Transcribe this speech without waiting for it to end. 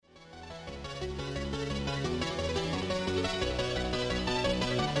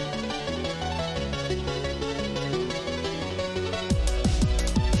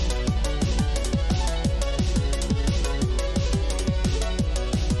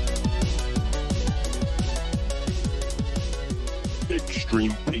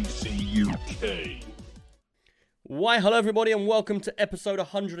Extreme PC UK. Why, hello everybody, and welcome to episode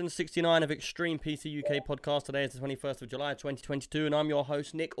 169 of Extreme PC UK podcast. Today is the 21st of July 2022, and I'm your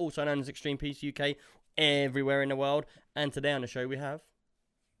host, Nick, also known as Extreme PC UK, everywhere in the world. And today on the show we have...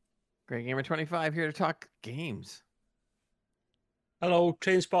 Great Gamer 25 here to talk games. Hello,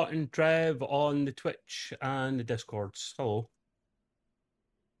 Trainspotting Trev on the Twitch and the Discords. Hello.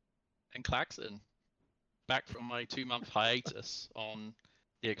 And Claxon, back from my 2-month hiatus on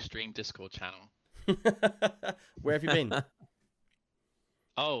the Extreme Discord channel. Where have you been?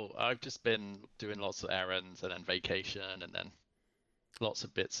 Oh, I've just been doing lots of errands and then vacation and then lots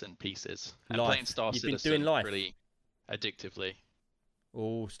of bits and pieces. And Life. playing Star You've been Citizen doing life. really addictively.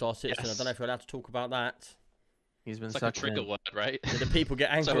 Oh, Star Citizen, I Yes. don't know if you're allowed to talk about that. He's been It's like a sucking trigger in. word, right? Do the people get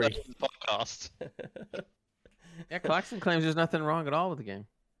So angry? that's the podcast. Yeah, Claxon claims there's nothing wrong at all with the game.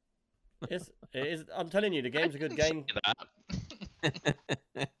 It is. I'm telling you, the game's a good game. Say that,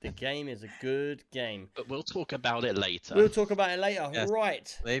 The game is a good game. but we'll talk about it later. We'll talk about it later. Yes.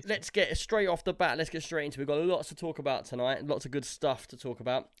 Right. Later. Let's get straight off the bat. Let's get straight into it. We've got lots to talk about tonight. Lots of good stuff to talk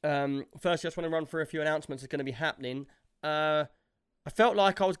about. First, I just want to run through a few announcements that's going to be happening. I felt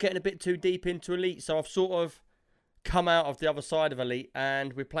like I was getting a bit too deep into Elite, so I've sort of come out of the other side of Elite,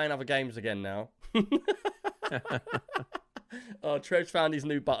 and we're playing other games again now. Oh, Trev's found his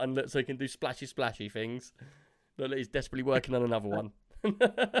new button so he can do splashy things. Look, he's desperately working on another one.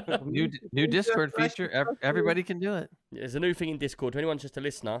 New Discord feature. Everybody can do it. There's a new thing in Discord. To anyone just a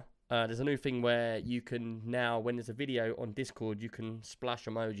listener, there's a new thing where you can now, when there's a video on Discord, you can splash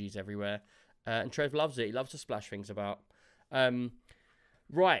emojis everywhere. And Trev loves it. He loves to splash things about.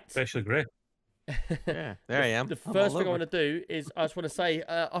 Right. Especially Grey. Yeah, there I am. The I'm first all thing I over. want to do is I just want to say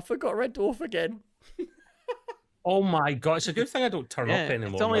I forgot Red Dwarf again. Oh my god, it's a good thing I don't turn Yeah, up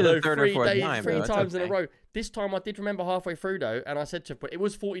anymore. it's only man. the third or fourth time. Three though. It's times in a okay. row. This time I did remember halfway through though, and I said to it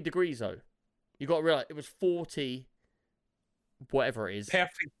was 40 degrees though. You got to realize it was 40, whatever it is.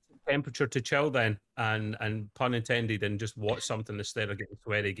 Perfect temperature to chill then, and pun intended, and just watch something instead of getting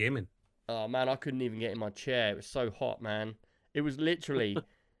sweaty gaming. Oh man, I couldn't even get in my chair. It was so hot, man. It was literally,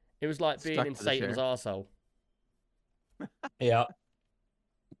 it was like being Stuck in to the Satan's chair. arsehole. Yeah,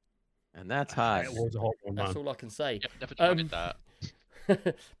 And that's hot. it was a hot one, That's man. all I can say. Yeah, never tried that.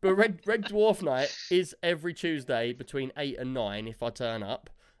 But Red Dwarf Night is every Tuesday between 8 and 9 if I turn up.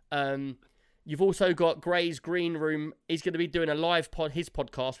 You've also got Gray's Green Room. He's going to be doing a live his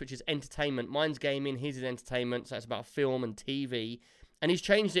podcast, which is entertainment. Mine's gaming, his is entertainment. So it's about film and TV. And he's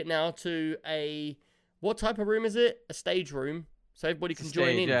changed it now to what type of room is it? A stage room. So everybody It's can a join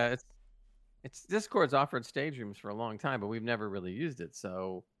stage, in. Yeah, it's Discord's offered stage rooms for a long time, but we've never really used it.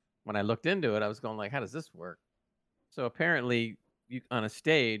 So when I looked into it, I was going like, how does this work? So apparently, on a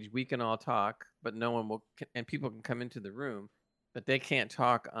stage, we can all talk, but no one will, and people can come into the room, but they can't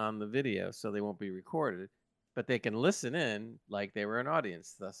talk on the video, so they won't be recorded. But they can listen in like they were an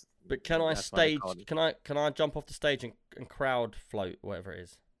audience. Thus, But can I that's why they stage? called it- Can I jump off the stage and crowd float, whatever it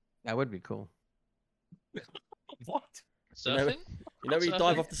is? That would be cool. What? Surfing? You know, where you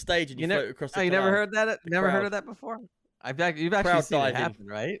dive off the stage and you, You float across the Oh, you never canal? heard that? Never heard crowd. of that before? You've actually Crowd seen it diving. happen,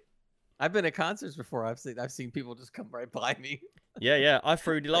 right? I've been at concerts before. I've seen people just come right by me. Yeah. I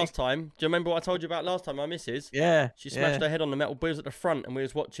threw the last time. Do you remember what I told you about last time? My missus. Yeah, She smashed her head on the metal booze at the front, and we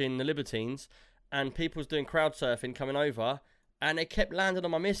was watching the Libertines, and people was doing crowd surfing coming over, and they kept landing on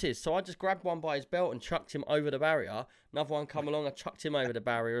my missus. So I just grabbed one by his belt and chucked him over the barrier. Another one come along, I chucked him over the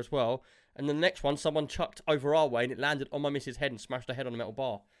barrier as well. And the next one, someone chucked over our way, and it landed on my missus' head and smashed her head on the metal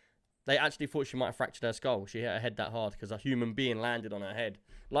bar. They actually thought she might have fractured her skull. She hit her head that hard because a human being landed on her head.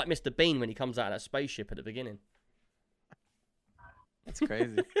 Like Mr. Bean when he comes out of that spaceship at the beginning. That's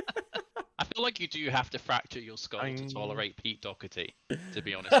crazy. I feel like you do have to fracture your skull Boing. to tolerate Pete Doherty, to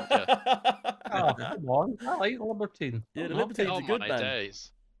be honest with you. Oh, come on. I like Libertine. Yeah, the Oh, Libertines oh are good, my man.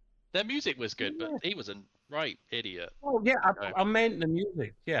 days. Their music was good, but he was a right idiot. Oh, yeah, I meant the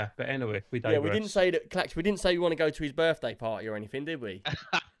music. Yeah, but anyway, we digress. Yeah, we didn't say that, Clax, we didn't say we want to go to his birthday party or anything, did we?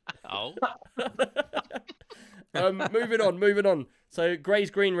 Oh, Moving on. So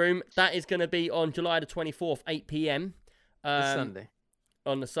Gray's Green Room, that is going to be on July the 24th, 8 p.m. This Sunday.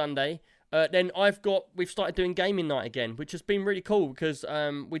 On the Sunday. Then we've started doing gaming night again, which has been really cool because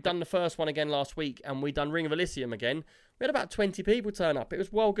we've done the first one again last week and we done Ring of Elysium again. We had about 20 people turn up. It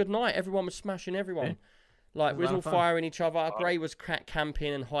was well good night. Everyone was smashing everyone. Like, It we was was a lot all of fun. firing each other. Gray was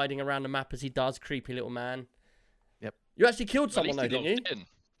camping and hiding around the map as he does, creepy little man. Yep. You actually killed At someone least though, he didn't you? logged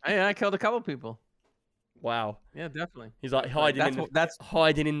in. I killed a couple people. Wow. Yeah, definitely. He's like hiding in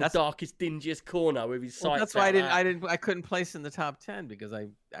hiding in the that's- darkest, dingiest corner with his Well, sights that's why out. I couldn't place in the top 10 because I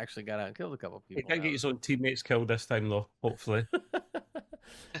actually got out and killed a couple He people. did get his own teammates killed this time, though. Hopefully.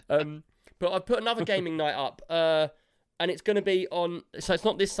 But I've put another gaming night up, and it's going to be on. So it's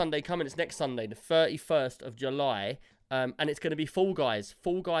not this Sunday coming; it's next Sunday, the 31st of July, and it's going to be Fall Guys.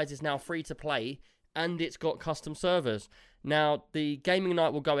 Fall Guys is now free to play, and it's got custom servers. Now the gaming night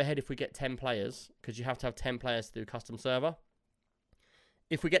will go ahead if we get 10 players, because you have to have 10 players to do custom server.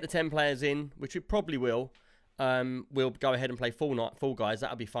 If we get the 10 players in, which we probably will, we'll go ahead and play Fall Guys.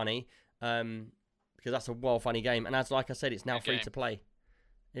 That'll be funny, because that's a well funny game. And as like I said, it's now Good free game. to play.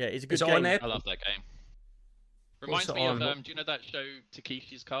 Yeah, it's a good Is it game. on I love that game. What's Reminds it me of on? do you know that show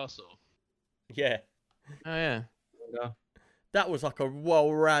Takeshi's Castle? Yeah, Oh, yeah. Yeah. that was like a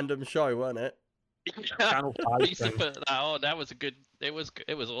well random show, wasn't it? Channel I 5 used to thing. put that on. That was a good. It was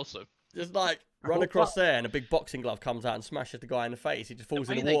awesome. Just like run across there, and a big boxing glove comes out and smashes the guy in the face. He just falls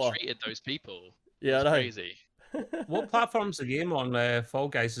The way in the they water. treated those people Yeah, I was know. crazy. What platform's the game on? Fall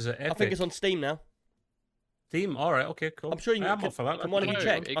Guys? Is it Epic? I think it's on Steam now. Steam. All right. Okay. Cool. I'm sure you I'm can- up for that. can one of you No,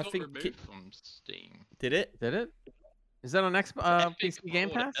 check? It I got think removed from Steam. Did it? Did it? Is that on Epic PC Game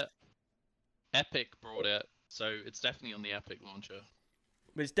brought Pass? it. Epic brought it, so it's definitely on the Epic launcher.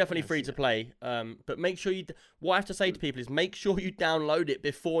 But it's definitely I free see to it. play. But make sure you. What I have to say to people is make sure you download it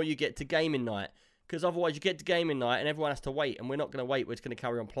before you get to gaming night, because otherwise you get to gaming night and everyone has to wait, and we're not going to wait. We're just going to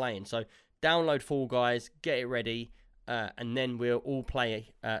carry on playing. So download Fall Guys, get it ready, and then we'll all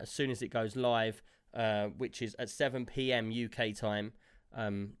play as soon as it goes live, which is at 7 p.m. UK time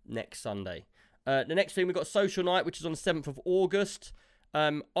next Sunday. The next thing we've got Social Night, which is on the 7th of August.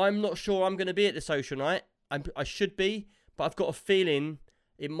 I'm not sure I'm going to be at the Social Night. I should be, but I've got a feeling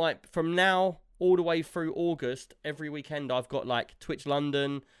it might, from now all the way through August, every weekend I've got like Twitch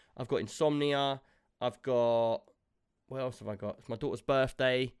London, I've got Insomnia, I've got, what else have I got? It's my daughter's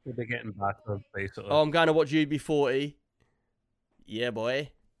birthday. We'll be getting battered, basically. Oh, I'm going to watch UB40. Yeah, boy.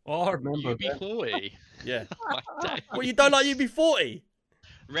 Oh, I remember. that. UB40. Yeah. My day. Well, you don't like UB40?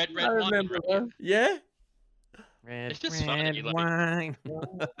 Red I wine. remember that. Yeah? Red, It's just funny, like- wine.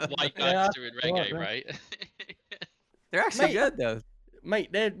 White Yeah, guys doing I like reggae, that. right? They're actually Mate. good, though.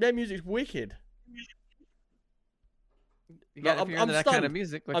 Mate, their music's wicked. You got, Like, if you're I'm into that kind of stunned.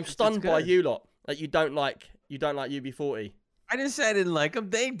 music, I'm stunned by you lot. Like you don't like UB40. I didn't say I didn't like them.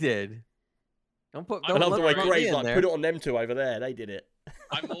 They did. Don't put. I Don't I love let the way me Gray's in like, there. put it on them two over there. They did it.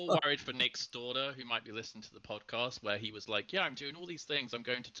 I'm more worried for Nick's daughter, who might be listening to the podcast, where he was like, "Yeah, I'm doing all these things. I'm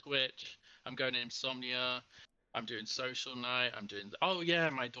going to Twitch. I'm going to Insomnia. I'm doing Social Night. I'm doing. Oh yeah,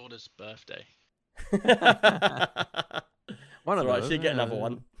 my daughter's birthday." One of All right, those. she'll get yeah. another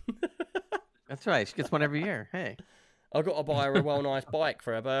one. That's right. She gets one every year. Hey. I've got to buy her a well nice bike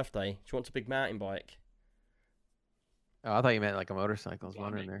for her birthday. She wants a big mountain bike. Oh, I thought you meant like a motorcycle. I was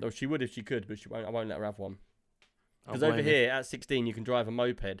wondering there. No, she would if she could, but she won't. I won't let her have one. I'll Because over blame you. here at 16, you can drive a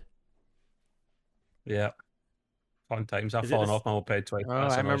moped. Yeah. Fun times. I've Is it fallen the s- off my moped twice. Oh,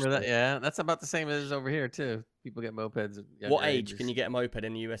 That's I another remember that. story. Yeah, that's about the same as over here too. People get mopeds. at What younger age ages. can you get a moped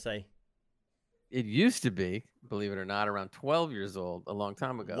in the USA? It used to be, believe it or not, around 12 years old, a long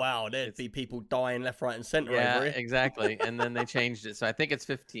time ago. Wow, there'd It's- be people dying left, right, and centre Yeah, over here. exactly. And then they changed it, so I think it's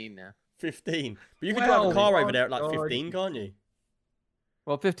 15 now. 15. But you can drive a Well, car over oh there at like God. 15, can't you?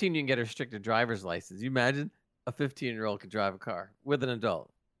 Well, 15 you can get a restricted driver's license. You imagine a 15-year-old could drive a car with an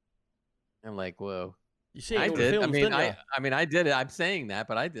adult. I'm like, whoa. You see it I in all the did. films, I mean, don't you? I mean, I did it. I'm saying that,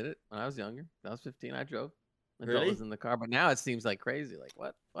 but I did it when I was younger. When I was 15, I drove. Adult Really? was in the car, but now it seems like crazy. Like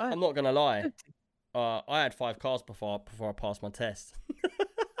what? What? I'm not gonna lie. I had 5 cars before I passed my test.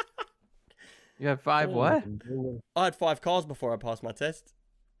 You have 5 Oh, what? no. I had 5 cars before I passed my test.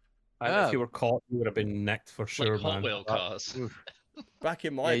 And Oh. if you were caught, you would have been nicked for sure, Like Hot man. Wheel cars. Back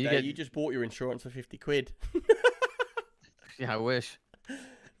in my Yeah, you day, get- you just bought your insurance for 50 quid. Yeah, I wish.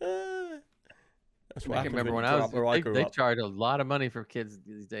 That's I what can happens remember when when you I grow was. up where I grew They up. charge a lot of money for kids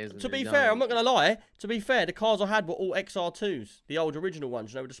these days. when To you're be young. fair, I'm not gonna lie. To be fair, the cars I had were all XR2s, the old original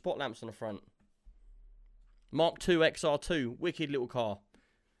ones, you know, with the spot lamps on the front. Mark II XR2, wicked little car.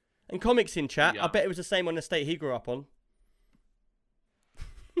 And comics in chat, I Yeah. bet it was the same on the estate he grew up on.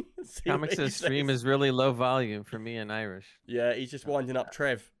 See what Comics he stream says? is really low volume for me and Irish. Yeah, he's just winding up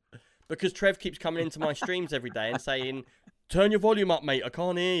Trev. Because Trev keeps coming into my streams every day and saying, "Turn your volume up, mate, I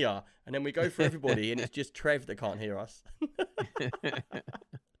can't hear ya." And then we go for everybody and it's just Trev that can't hear us.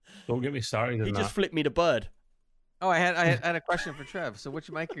 Don't get me started He on just that. flipped me the bird. Oh, I had a question for Trev. So which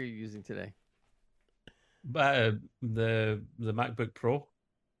mic are you using today? The MacBook Pro,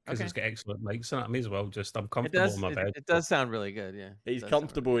 because Okay. it's got excellent mics in it. I may as well just. I'm It comfortable does. in my bed. It does sound really good. Yeah. it He's does sound really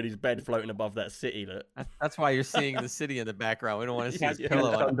comfortable in his bed floating above that city. Look. That's why you're seeing the city in the background. We don't want to see his Yeah.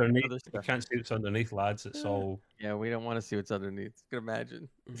 pillow It's and underneath. other You stuff. can't see what's underneath, lads. It's all. Yeah, we don't want to see what's underneath. You can imagine.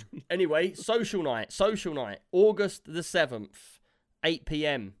 Anyway, social night, August the 7th, 8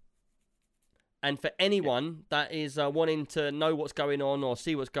 p.m. And for anyone that is wanting to know what's going on or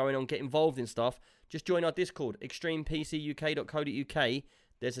see what's going on, get involved in stuff, just join our Discord, extremepcuk.co.uk.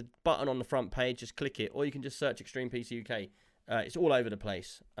 There's a button on the front page, just click it, or you can just search Extreme PC UK. It's all over the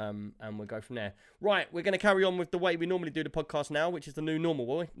place, and we'll go from there. Right, we're going to carry on with the way we normally do the podcast now, which is the new normal,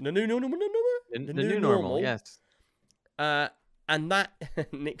 boy. The new normal. The new normal. Yes. And that,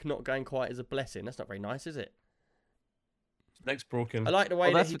 Nick not going quite is a blessing. That's not very nice, is it? Neck's broken. I like the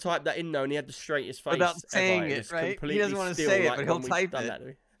way Well, that he typed that in though, and he had the straightest face Without ever. saying It it, was right? He completely doesn't wanna still, say it, like but he'll when we type done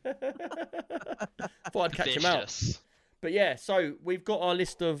it. that. Thought I'd catch him out. Vicious. But yeah, so we've got our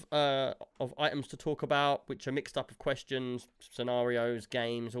list of items to talk about, which are mixed up of questions, scenarios,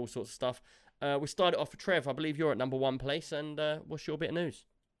 games, all sorts of stuff. We started off with Trev. I believe you're at number 1 place, and what's your bit of news?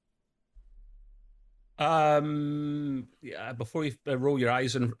 Yeah, before you roll your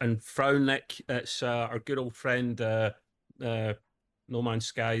eyes and frown, Nick, it's our good old friend No Man's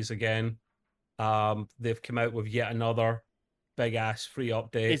Skies again. They've come out with yet another big ass free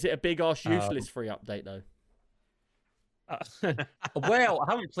update. Is it a big ass useless free update though? Well,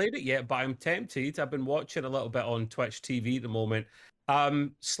 I haven't played it yet, but I'm tempted. I've been watching a little bit on Twitch TV at the moment.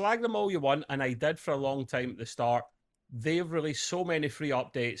 Slag them all you want, and I did for a long time at the start. They've released so many free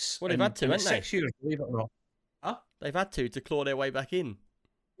updates. Well, they've had to, in the haven't they? 6 years, believe it or not. They've had to claw their way back in.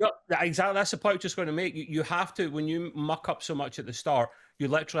 Yeah, exactly. That's the point I was just going to make. You have to, when you muck up so much at the start, you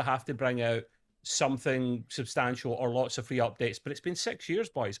literally have to bring out something substantial or lots of free updates. But it's been 6 years,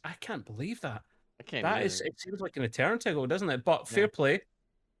 boys. I can't believe that. I can't. That either. is, it seems like an eternity ago, doesn't it? But fair Yeah. play.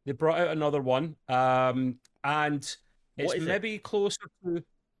 They brought out another one. And What it's is it? maybe closer to.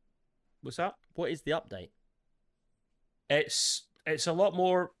 What's that? What is the update? It's a lot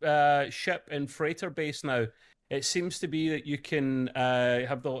more ship and freighter based now. It seems to be that you can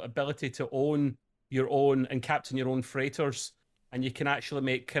have the ability to own your own and captain your own freighters, and you can actually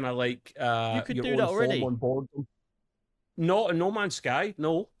make kind of like You could your do own that already. home on board them. Not in No Man's Sky,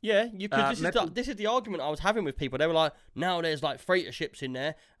 no. Yeah, you could. maybe- This is the argument I was having with people. They were like, now there's like freighter ships in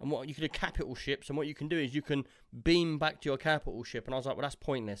there, and what you can do capital ships, and what you can do is you can beam back to your capital ship. And I was like, well, that's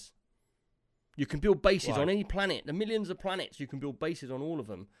pointless. You can build bases Why? on any planet. The millions of planets, you can build bases on all of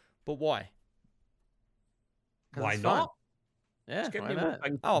them. But why? 'Cause Why it's fun. not? Yeah, Just give why me more not?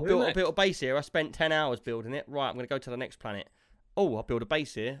 things to Oh, do, I Nick. built a base here. I spent 10 hours building it. Right, I'm going to go to the next planet. Oh, I built a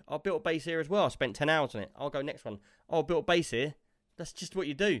base here. I built a base here as well. I spent 10 hours on it. I'll go next one. Oh, I built a base here. That's just what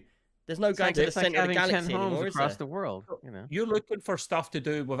you do. There's no going to the It's like center of the having 10 galaxy homes anymore, is across there? the world. You know. You're looking for stuff to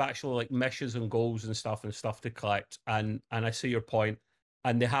do with actual like missions and goals and stuff to collect, and I see your point.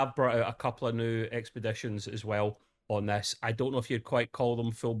 And they have brought out a couple of new expeditions as well on this. I don't know if you'd quite call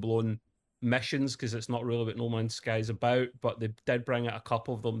them full blown missions because it's not really what No Man's Sky is about, but they did bring out a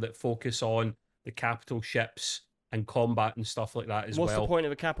couple of them that focus on the capital ships and combat and stuff like that as What's well. the point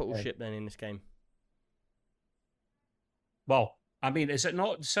of a capital Yeah. ship then in this game? Well, I mean, is it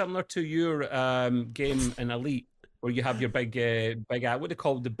not similar to your game in Elite where you have your big what they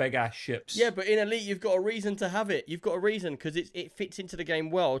call the big ass ships? Yeah, but in Elite, you've got a reason to have it. You've got a reason because it fits into the game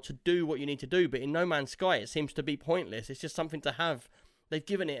well to do what you need to do. But in No Man's Sky, it seems to be pointless. It's just something to have. They've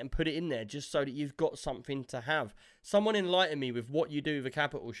given it and put it in there just so that you've got something to have. Someone enlighten me with what you do with a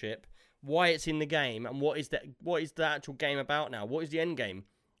capital ship, why it's in the game, and what is the actual game about now? What is the end game?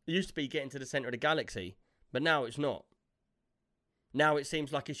 It used to be getting to the center of the galaxy, but now it's not. Now it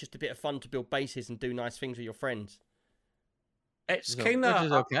seems like it's just a bit of fun to build bases and do nice things with your friends. It's So- kind which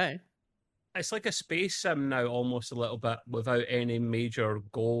is of okay. it's like a space sim now, almost a little bit, without any major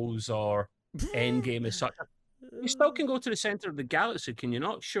goals or end game as such. You still can go to the center of the galaxy, can you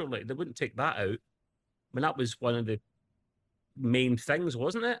not? Surely they wouldn't take that out. I mean, that was one of the main things,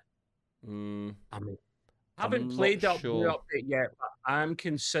 wasn't it? Mm, I mean, I I'm haven't not played the sure. update yet, but I'm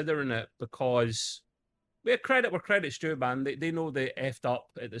considering it because we have credit where credit's due, man. They know they effed up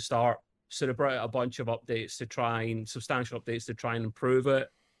at the start, so they brought out a bunch of updates to try and substantial updates to try and improve it.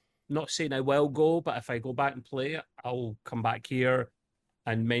 Not saying I will go, but if I go back and play it, I'll come back here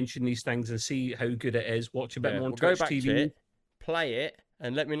and mention these things and see how good it is. Watch a bit yeah, more on we'll go Twitch back TV. to it, play it,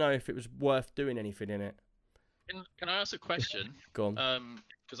 and let me know if it was worth doing anything in it. Can I ask a question? Go on.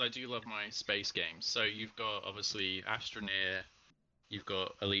 Because I do love my space games. So you've got obviously Astroneer, you've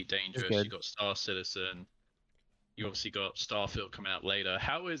got Elite Dangerous, good. you've got Star Citizen. You obviously got Starfield coming out later.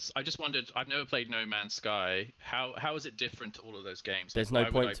 I just wondered, I've never played No Man's Sky. How is it different to all of those games? There's Like,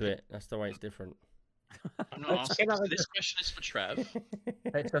 no why would point I to it. That's the way it's different. I'm not It's asking. kind of like This question is for Trev.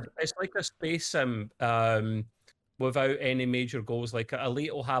 It's like a space sim without any major goals. Like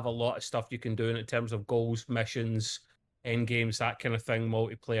Elite will have a lot of stuff you can do in terms of goals, missions, end games, that kind of thing,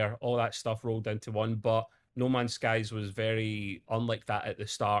 multiplayer, all that stuff rolled into one. But No Man's Skies was very unlike that at the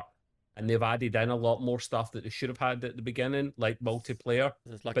start. And they've added in a lot more stuff that they should have had at the beginning, like multiplayer.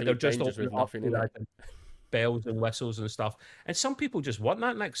 There's like But they're Elite just Dangerous with opening up nothing to in it. that, bells and whistles and stuff. And some people just want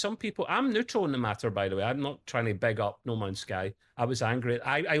that, Nick. Some people, I'm neutral in the matter, by the way. I'm not trying to big up No Man's Sky. I was angry.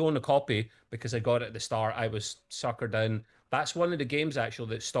 I own a copy because I got it at the start. I was suckered in. That's one of the games, actually,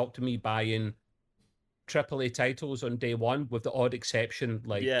 that stopped me buying AAA titles on day one, with the odd exception,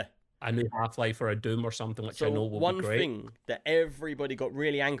 like Yeah. a new Half-Life or a Doom or something, which I know will one be great. thing that everybody got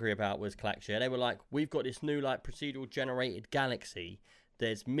really angry about was Clackshare. They were like, we've got this new like procedural generated galaxy.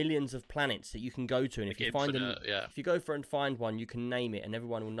 There's millions of planets that you can go to, and if you find them, yeah. if you go for and find one, you can name it, and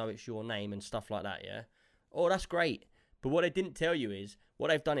everyone will know it's your name and stuff like that. Yeah. Oh, that's great. But what they didn't tell you is what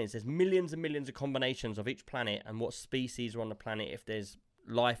they've done is there's millions and millions of combinations of each planet and what species are on the planet, if there's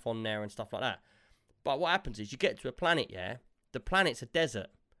life on there and stuff like that. But what happens is you get to a planet, yeah, the planet's a desert,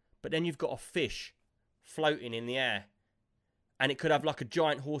 but then you've got a fish floating in the air, and it could have like a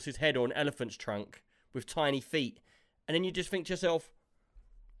giant horse's head or an elephant's trunk with tiny feet, and then you just think to yourself,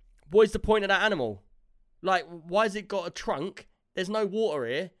 what is the point of that animal? Like, why has it got a trunk? There's no water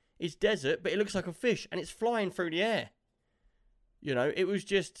here. It's desert, but it looks like a fish, and it's flying through the air. You know, it was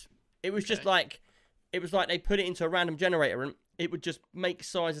just like, it was like they put it into a random generator, and it would just make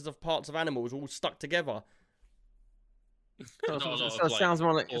sizes of parts of animals all stuck together. So, Not a lot so of, it sounds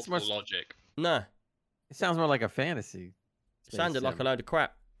more like it's awful more. logic. Nah, It sounds more like a fantasy. it sounded like a load of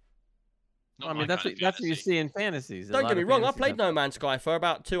crap. Not I my mean, that's kind what of that's what you fantasy. see in fantasies. A Don't lot get me of wrong, I fantasies played have- No Man's Sky for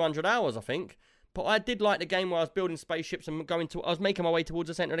about 200 hours, I think. But I did like the game where I was building spaceships and I was making my way towards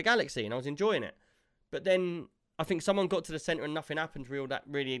the centre of the galaxy, and I was enjoying it. But then I think someone got to the centre and nothing happened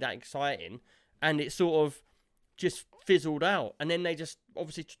really that exciting, and it sort of just fizzled out. And then they just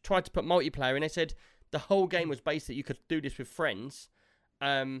obviously tried to put multiplayer, and they said the whole game was based that you could do this with friends.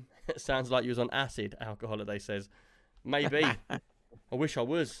 It sounds like you was on acid, Alcoholiday says. Maybe. I wish I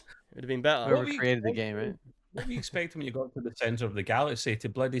was. It would have been better. Whoever created the game, right? What do you expect when you got to the center of the galaxy to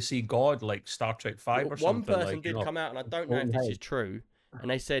bloody see God like Star Trek 5 or One something? person like, did come out, and I don't know if own this head. is true, and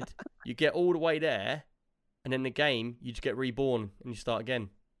they said you get all the way there, and then the game you just get reborn and you start again.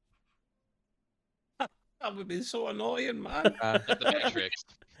 That would be so annoying, man. Like the Matrix.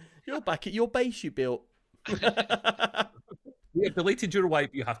 You're back at your base you built. You deleted your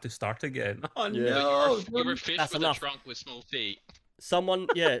wipe, you have to start again. Oh Yeah. no! You're a fish That's with enough. a trunk with small feet. Someone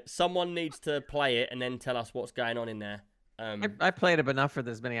needs to play it and then tell us what's going on in there. I played it, but not for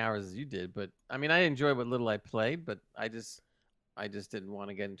as many hours as you did. But I mean, I enjoyed what little I played, but I just didn't want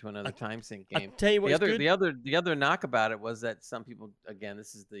to get into another time sink I game. tell you what's good. The other knock about it was that some people, again,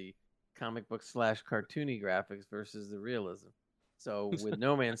 this is the comic book / cartoony graphics versus the realism. So with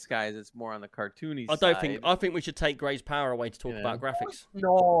No Man's Skies, it's more on the cartoony side. I think we should take Gray's power away to talk Yeah. about graphics.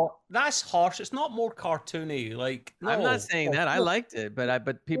 No, that's harsh. It's not more cartoony. Like, I'm no. not saying that. I liked it,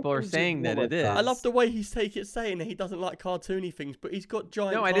 but people are What is it saying that like it is. that? I love the way he's saying that he doesn't like cartoony things, but he's got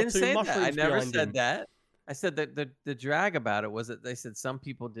giant. No, I didn't say that. mushrooms I never behind said him. that. I said that the drag about it was that they said some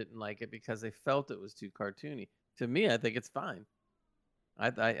people didn't like it because they felt it was too cartoony. To me, I think it's fine.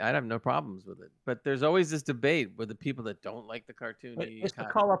 I'd have no problems with it. But there's always this debate with the people that don't like the cartoony It's the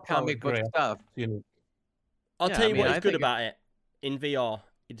color comic book palette, stuff. you know. I'll Yeah, tell I you mean, what I is good think about it in VR.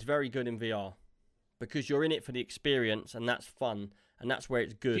 It's very good in VR because you're in it for the experience, and that's fun, and that's where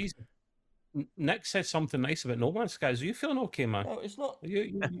it's good. Jeez. Nick said something nice about No Man's Skies. Are you feeling okay, man? No, it's not.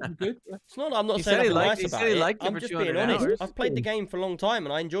 You good? It's not. I'm not He saying said he nothing liked- nice he about said he it. liked it I'm for just 200 being honest. hours. I've played the game for a long time,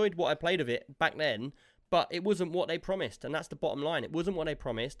 and I enjoyed what I played of it back then. But it wasn't what they promised, and that's the bottom line. It wasn't what they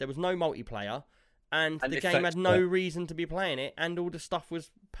promised. There was no multiplayer, and And the they game had fixed no it. reason to be playing it, and all the stuff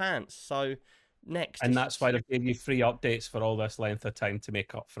was pants. So next, And it's- that's why they gave you free updates for all this length of time to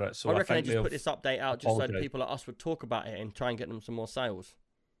make up for it. So I reckon they think just they've- put this update out just so that apologised. people like us would talk about it and try and get them some more sales.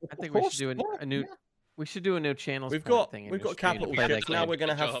 I think Of we course, should do a new. yeah. We should do a new channels. We've point got thing in we've your got stream to capital play that ships. Now game. we're going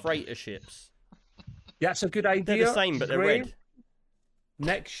to Good have job. freighter ships. That's a good idea. They're the same, but they're Gray. red.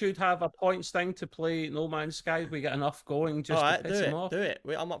 Nick should have a points thing to play No Man's Sky. We get enough going just All to right, do piss him it, off. do it.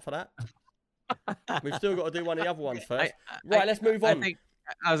 I'm up for that. We've still got to do one of the other ones first. I- Right, let's move on.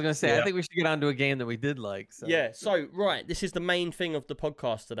 I was going to say, I Yeah. think we should get onto a game that we did like. So. Yeah, so, right, this is the main thing of the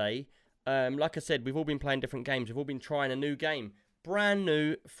podcast today. Like I said, we've all been playing different games. We've all been trying a new game. brand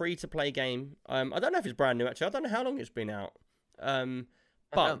new, free-to-play game. I don't know if it's brand new, actually. I don't know how long it's been out.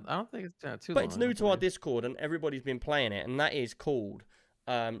 But I don't think it's too but long. it's I new don't to our believe. Discord, and everybody's been playing it, and that is called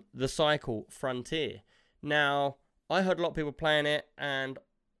The Cycle Frontier. Now, I heard a lot of people playing it, and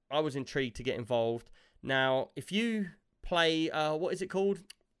I was intrigued to get involved. Now, if you play, what is it called?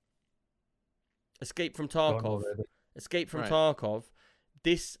 Escape from Gone Tarkov. already. Escape from Right. Tarkov.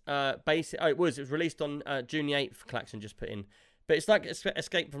 This it was released on June the 8th. Klaxon just put in, but it's like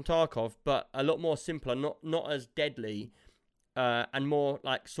Escape from Tarkov, but a lot more simpler, not as deadly, and more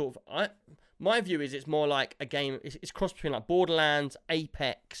like sort of. My view is it's more like a game. It's cross between like Borderlands,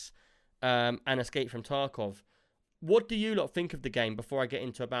 Apex, and Escape from Tarkov. What do you lot think of the game before I get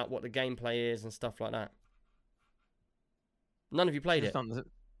into about what the gameplay is and stuff like that? None of you played Just it. on the-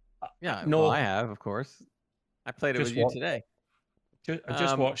 yeah, no. well, I have, of course. I played it Just with you watched today. I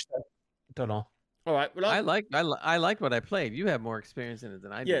just Um, watched it. Don't know. All right. Well, I liked what I played. You have more experience in it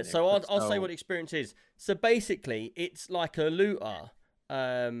than I do. yeah, Nick, so but I'll say what the experience is. So basically, it's like a looter.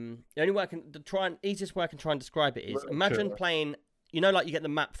 The only way I can easiest way I can try and describe it is imagine Sure. playing. Like you get the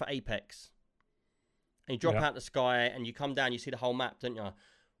map for Apex, and you drop out the sky, and you come down, you see the whole map, don't you?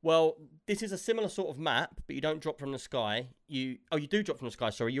 Well, this is a similar sort of map, but you don't drop from the sky. You do drop from the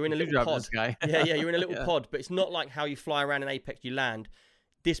sky. Sorry, you're in a You little drop pod. this guy. Yeah, you're in a little Yeah. pod, but it's not like how you fly around in Apex. You land.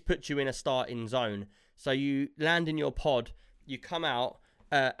 This puts you in a starting zone. So you land in your pod, you come out,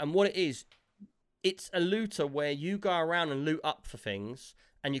 and what it is, it's a looter where you go around and loot up for things,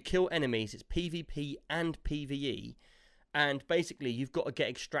 and you kill enemies. It's PvP and PvE, and basically you've got to get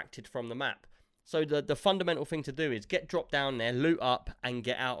extracted from the map. So the fundamental thing to do is get dropped down there, loot up, and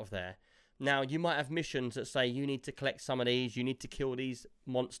get out of there. Now, you might have missions that say you need to collect some of these, you need to kill these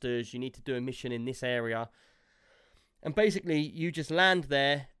monsters, you need to do a mission in this area. And basically, you just land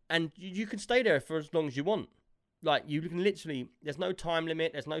there, and you can stay there for as long as you want. Like, you can literally, there's no time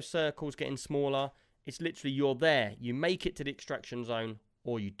limit, there's no circles getting smaller. It's literally, you're there. You make it to the extraction zone,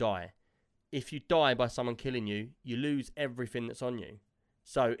 or you die. If you die by someone killing you, you lose everything that's on you.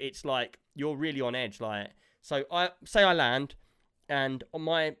 So it's like, you're really on edge. Like, so I land, and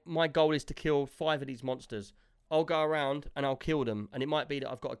my goal is to kill 5 of these monsters. I'll go around and I'll kill them, and it might be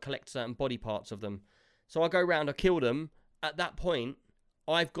that I've got to collect certain body parts of them. So I go around, I kill them. At that point,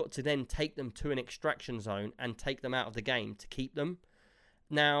 I've got to then take them to an extraction zone and take them out of the game to keep them.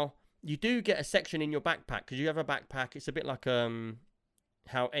 Now, you do get a section in your backpack, because you have a backpack. It's a bit like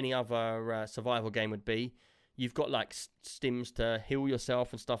how any other survival game would be. You've got like stims to heal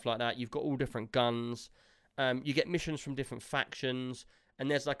yourself and stuff like that. You've got all different guns. You get missions from different factions. And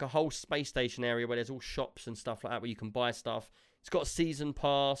there's like a whole space station area where there's all shops and stuff like that where you can buy stuff. It's got a season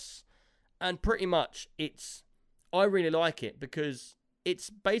pass. And pretty much I really like it because it's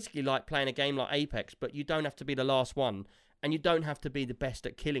basically like playing a game like Apex, but you don't have to be the last one. And you don't have to be the best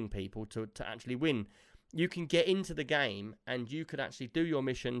at killing people to actually win. You can get into the game and you could actually do your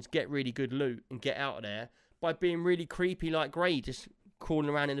missions, get really good loot and get out of there by being really creepy like Gray, just crawling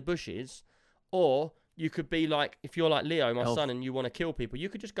around in the bushes. Or you could be like, if you're like Leo, my son, and you want to kill people, you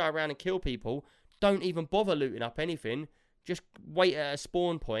could just go around and kill people. Don't even bother looting up anything. Just wait at a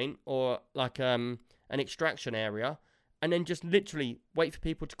spawn point or like an extraction area, and then just literally wait for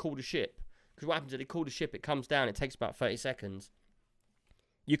people to call the ship. Because what happens is they call the ship, it comes down, it takes about 30 seconds.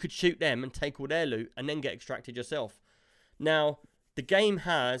 You could shoot them and take all their loot and then get extracted yourself. Now, the game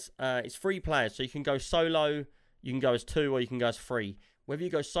has, it's 3 players, so you can go solo, you can go as 2, or you can go as 3. Whether you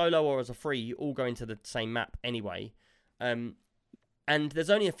go solo or as a 3, you all go into the same map anyway. And there's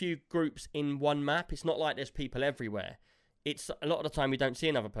only a few groups in one map. It's not like there's people everywhere. It's a lot of the time we don't see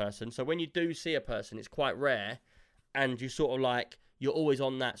another person. So when you do see a person, it's quite rare. And you sort of like, you're always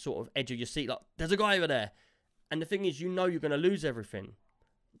on that sort of edge of your seat. Like, there's a guy over there. And the thing is, you're going to lose everything.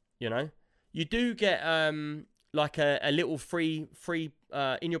 You know? You do get like a little free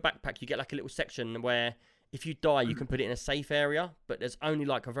in your backpack, you get like a little section where if you die, you can put it in a safe area. But there's only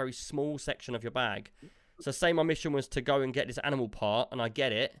like a very small section of your bag. So say my mission was to go and get this animal part, and I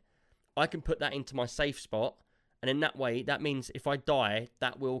get it. I can put that into my safe spot. And in that way, that means if I die,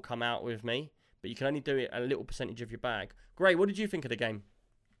 that will come out with me. But you can only do it a little percentage of your bag. Gray, what did you think of the game?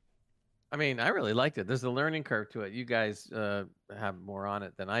 I mean, I really liked it. There's a learning curve to it. You guys have more on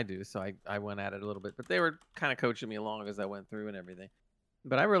it than I do, so I went at it a little bit. But they were kind of coaching me along as I went through and everything.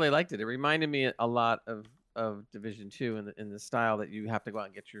 But I really liked it. It reminded me a lot of Division 2 in the style that you have to go out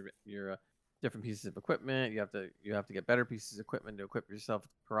and get your different pieces of equipment. You have to get better pieces of equipment to equip yourself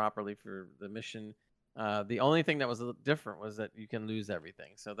properly for the mission. The only thing that was a little different was that you can lose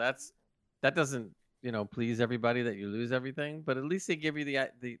everything. So that doesn't please everybody that you lose everything, but at least they give you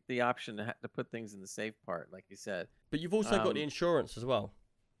the option to put things in the safe part, like you said. But you've also got the insurance as well.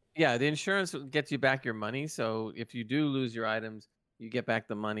 Yeah, the insurance gets you back your money. So if you do lose your items, you get back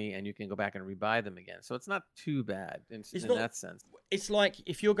the money and you can go back and rebuy them again. So it's not too bad in that sense. It's like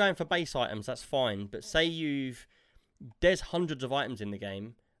if you're going for base items, that's fine. But say there's hundreds of items in the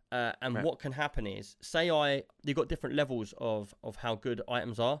game. And Right. what can happen is, you've got different levels of how good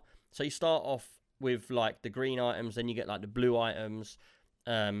items are. So you start off with like the green items, then you get like the blue items.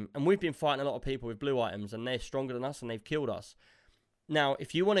 And we've been fighting a lot of people with blue items, and they're stronger than us, and they've killed us. Now,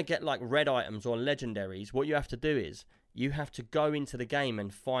 if you want to get like red items or legendaries, what you have to do is you have to go into the game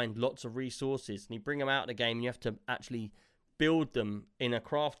and find lots of resources, and you bring them out of the game, and you have to actually build them in a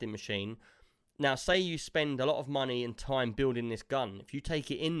crafting machine. Now, say you spend a lot of money and time building this gun. If you take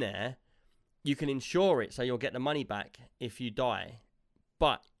it in there, you can insure it, so you'll get the money back if you die.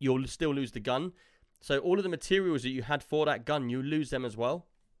 But you'll still lose the gun. So all of the materials that you had for that gun, you lose them as well.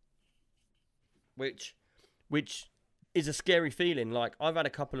 Which is a scary feeling. Like, I've had a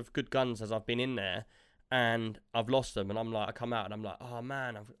couple of good guns as I've been in there, and I've lost them, and I come out and I'm like, oh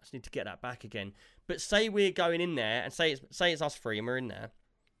man, I just need to get that back again. But say we're going in there, and say it's us three, and we're in there,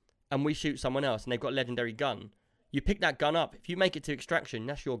 and we shoot someone else, and they've got a legendary gun. You pick that gun up. If you make it to extraction,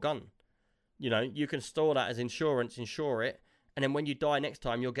 that's your gun. You can store that as insurance, insure it, and then when you die next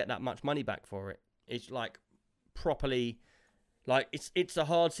time, you'll get that much money back for it. It's like properly, like it's a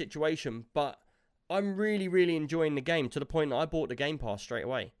hard situation, but I'm really, really enjoying the game to the point that I bought the Game Pass straight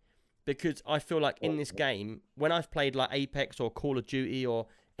away, because I feel like in this game, when I've played like Apex or Call of Duty or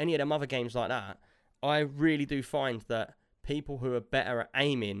any of them other games like that, I really do find that people who are better at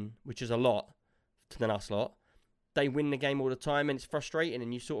aiming, which is a lot than us lot, they win the game all the time, and it's frustrating,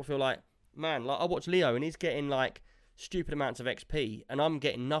 and you sort of feel like, man, like I watch Leo and he's getting like stupid amounts of XP and I'm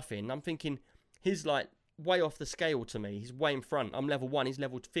getting nothing. I'm thinking he's like way off the scale to me. He's way in front. I'm level 1, he's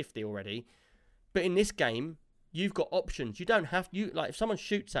level 50 already. But in this game, you've got options. You don't have like if someone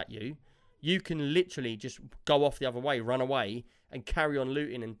shoots at you, you can literally just go off the other way, run away, and carry on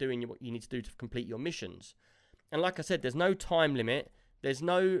looting and doing what you need to do to complete your missions. And like I said, there's no time limit. There's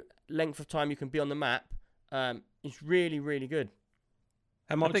no length of time you can be on the map. It's really, really good.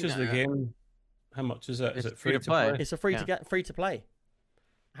 How much is the game? How much is it? Is It's it free to play? It's a free to play.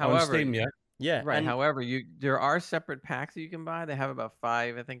 On However, Steam, yeah. Yeah. right. And However, there are separate packs that you can buy. They have about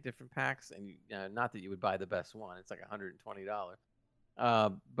 5, I think, different packs, and not that you would buy the best one. It's like $120.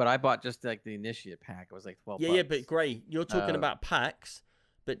 But I bought just like the initiate pack. It was like $12. yeah, but Gray, you're talking about packs,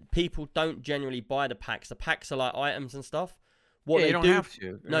 but people don't generally buy the packs. The packs are like items and stuff. What Yeah, they you don't do, have to.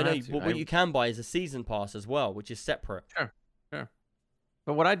 You no, don't have to. what you can buy is a season pass as well, which is separate. Sure.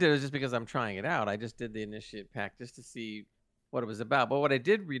 But what I did is just because I'm trying it out, I just did the initiate pack just to see what it was about. But what I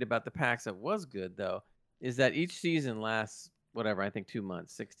did read about the packs that was good, though, is that each season lasts, whatever, I think 2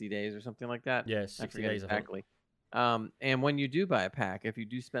 months, 60 days or something like that. Yeah, I 60 forget days, I think. exactly. And when you do buy a pack, if you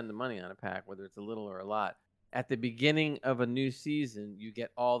do spend the money on a pack, whether it's a little or a lot, at the beginning of a new season, you get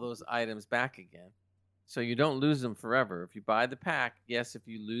all those items back again. So you don't lose them forever. If you buy the pack, yes, if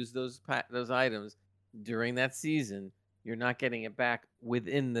you lose those items during that season, you're not getting it back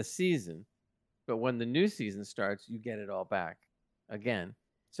within the season. But when the new season starts, you get it all back again.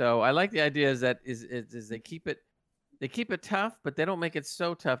 So I like the idea is that they keep it tough, but they don't make it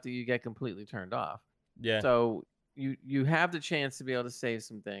so tough that you get completely turned off. Yeah. So you have the chance to be able to save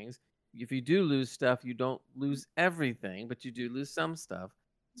some things. If you do lose stuff, you don't lose everything, but you do lose some stuff.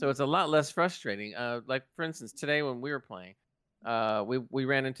 So it's a lot less frustrating. Like for instance, today when we were playing, we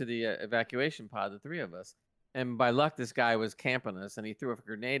ran into the evacuation pod, the 3 of us, and by luck this guy was camping us, and he threw a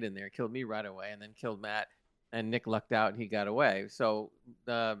grenade in there, killed me right away, and then killed Matt. And Nick lucked out, and he got away. So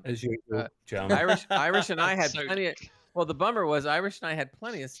As usual, Jam. Irish and I had So- plenty of. Well, the bummer was Irish and I had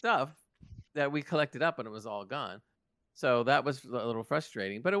plenty of stuff that we collected up, and it was all gone. So that was a little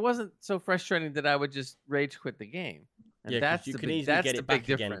frustrating. But it wasn't so frustrating that I would just rage quit the game. And Yeah, 'cause that's you the can big, easily that's get the it big back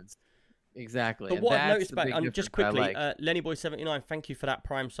again. difference. Exactly. But and what I've that's noticed the about, big and just difference I quickly, like. Lennyboy79, thank you for that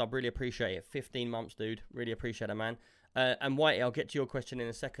Prime sub. Really appreciate it. 15 months, dude. Really appreciate it, man. And Whitey, I'll get to your question in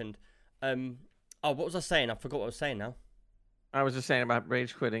a second. What was I saying? I forgot what I was saying now. I was just saying about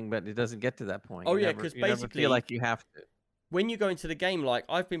rage quitting, but it doesn't get to that point. Oh, You yeah, never- 'cause you never basically- feel like you have to. When you go into the game, like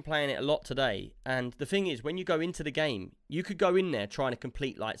I've been playing it a lot today, and the thing is, when you go into the game, you could go in there trying to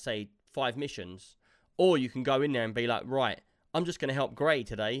complete, like, say, 5 missions, or you can go in there and be like, right, I'm just going to help Gray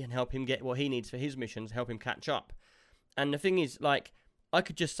today and help him get what he needs for his missions, help him catch up. And the thing is, like, I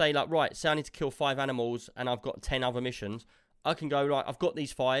could just say, like, right, say I need to kill 5 animals and I've got 10 other missions. I can go, right, I've got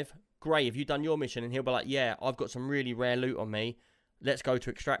these 5. Gray, have you done your mission? And he'll be like, yeah, I've got some really rare loot on me. Let's go to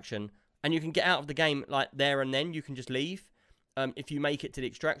extraction. and you can get out of the game like there and then. You can just leave if you make it to the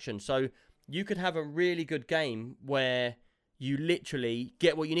extraction. So you could have a really good game where you literally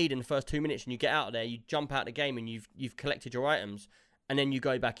get what you need in the first 2 minutes, and you get out of there, you jump out of the game, and you've collected your items, and then you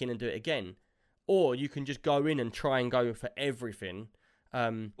go back in and do it again. Or you can just go in and try and go for everything.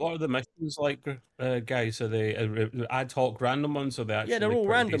 What are the missions like, guys? Are they ad hoc random ones, or they actually? Yeah, they're all pretty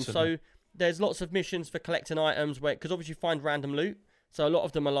random. decent? So there's lots of missions for collecting items because obviously you find random loot. So a lot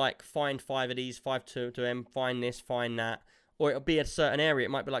of them are like find 5 of these, 5 to them, find this, find that. Or it'll be a certain area.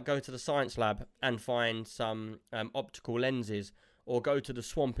 It might be like go to the science lab and find some optical lenses, or go to the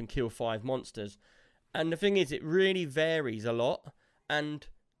swamp and kill 5 monsters. And the thing is, it really varies a lot. And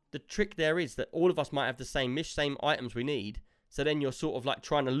the trick there is that all of us might have the same items we need. So then you're sort of like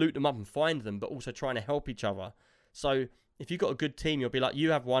trying to loot them up and find them, but also trying to help each other. So if you've got a good team, you'll be like,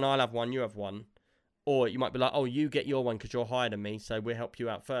 you have one, I'll have one, you have one. Or you might be like, oh, you get your one because you're higher than me, so we'll help you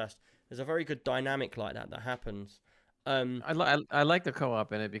out first. There's a very good dynamic like that happens. I like the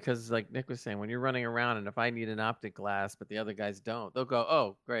co-op in it because, like Nick was saying, when you're running around, and if I need an optic glass but the other guys don't, they'll go,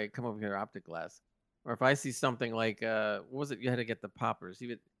 "Oh, great, come over here, optic glass." Or if I see something like, what was it? You had to get the poppers.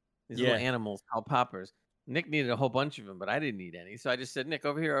 Even these little animals called poppers. Nick needed a whole bunch of them, but I didn't need any, so I just said, "Nick,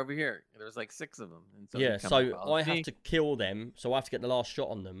 over here, over here." There was like 6 of them. And so yeah, so I have to kill them, so I have to get the last shot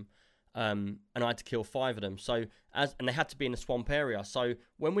on them. And I had to kill 5 of them. So and they had to be in the swamp area. So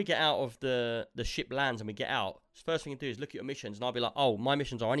when we get out of the ship lands and we get out, the first thing you do is look at your missions, and I'll be like, oh, my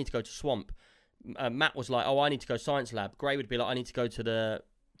missions are I need to go to swamp. Matt was like, oh, I need to go science lab. Gray would be like, I need to go to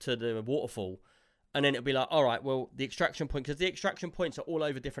the waterfall. And then it'll be like, all right, well, the extraction point, because the extraction points are all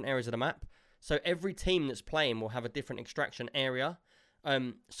over different areas of the map. So every team that's playing will have a different extraction area.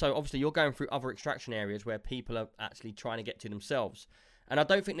 So obviously you're going through other extraction areas where people are actually trying to get to themselves. And I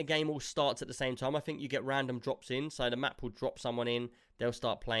don't think the game all starts at the same time. I think you get random drops in. So the map will drop someone in, they'll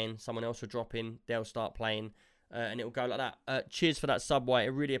start playing. Someone else will drop in, they'll start playing. And it will go like that. Cheers for that sub, White. I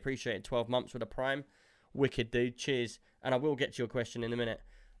really appreciate it. 12 months with a Prime. Wicked, dude. Cheers. And I will get to your question in a minute.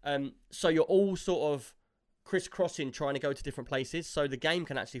 So you're all sort of crisscrossing, trying to go to different places. So the game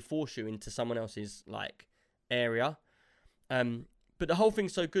can actually force you into someone else's like area. But the whole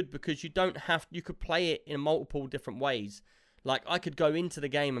thing's so good because you could play it in multiple different ways. Like, I could go into the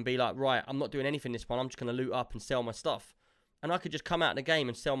game and be like, right, I'm not doing anything this one. I'm just going to loot up and sell my stuff. And I could just come out of the game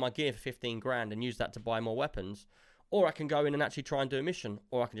and sell my gear for 15 grand and use that to buy more weapons. Or I can go in and actually try and do a mission.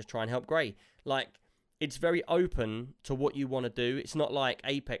 Or I can just try and help Gray. Like, it's very open to what you want to do. It's not like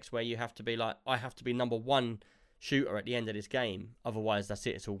Apex where you have to be like, I have to be number 1 shooter at the end of this game. Otherwise, that's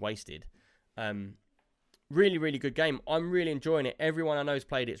it. It's all wasted. Really, really good game. I'm really enjoying it. Everyone I know has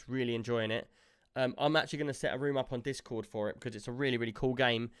played it's really enjoying it. I'm actually going to set a room up on Discord for it because it's a really, really cool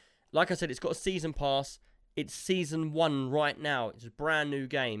game. Like I said, it's got a season pass. It's season 1 right now. It's a brand new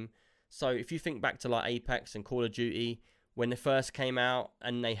game. So if you think back to like Apex and Call of Duty, when they first came out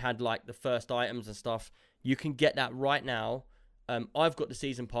and they had like the first items and stuff, you can get that right now. I've got the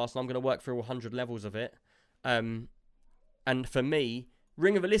season pass and I'm going to work through 100 levels of it. And for me,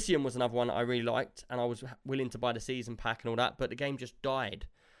 Ring of Elysium was another one that I really liked, and I was willing to buy the season pack and all that, but the game just died.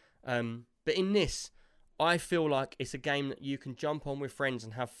 But in this, I feel like it's a game that you can jump on with friends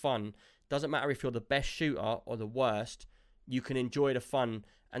and have fun. Doesn't matter if you're the best shooter or the worst, you can enjoy the fun,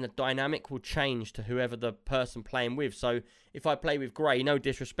 and the dynamic will change to whoever the person playing with. So if I play with Gray, no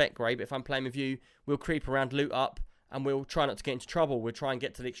disrespect, Gray, but if I'm playing with you, we'll creep around, loot up, and we'll try not to get into trouble. We'll try and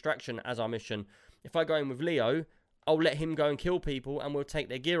get to the extraction as our mission. If I go in with Leo, I'll let him go and kill people, and we'll take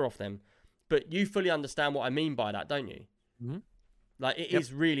their gear off them. But you fully understand what I mean by that, don't you? Mm-hmm. Like, it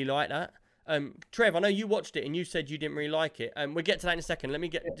is really like that. Trev, I know you watched it and you said you didn't really like it. We'll get to that in a second. Let me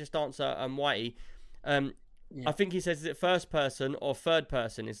just answer Whitey. I think he says, is it first person or third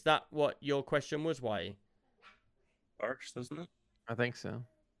person? Is that what your question was, Whitey? First, isn't it? I think so.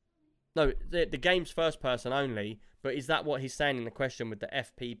 No, the game's first person only, but is that what he's saying in the question with the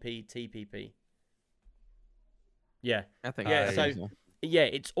FPP, TPP? Yeah. I think so. Yeah,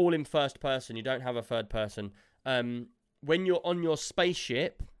 it's all in first person. You don't have a third person. When you're on your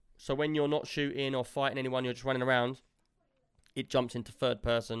spaceship, so when you're not shooting or fighting anyone, you're just running around, it jumps into third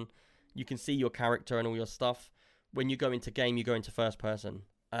person. You can see your character and all your stuff. When you go into game, you go into first person.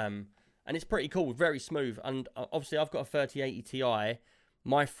 And it's pretty cool, very smooth. And obviously, I've got a 3080 Ti.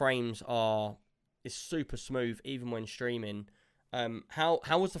 My frames it's super smooth, even when streaming.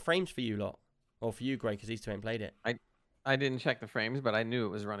 How was the frames for you lot? Or for you, Gray, because these two ain't played it. I didn't check the frames, but I knew it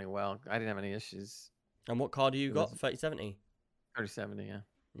was running well. I didn't have any issues. And what card do you got? 3070? 3070, yeah.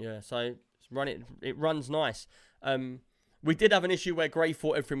 Yeah, so it runs nice. We did have an issue where Gray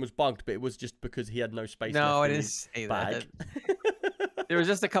thought everything was bugged, but it was just because he had no space. No, left I in didn't his say bag. that. There was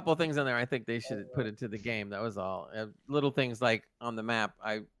just a couple things in there I think they should put into the game. That was all. Little things like on the map,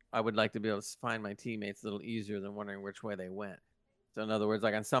 I would like to be able to find my teammates a little easier than wondering which way they went. So in other words,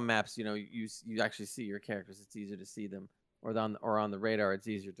 like on some maps, you actually see your characters. It's easier to see them, or on the radar, it's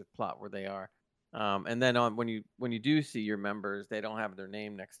easier to plot where they are. And then when you do see your members, they don't have their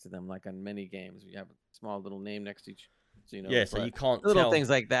name next to them like on many games. You have a small little name next to each. So so you can't little tell. things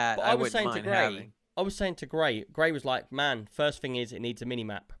like that. But I was wouldn't saying to mind Gray, having. I was saying to Gray was like, man, first thing is it needs a mini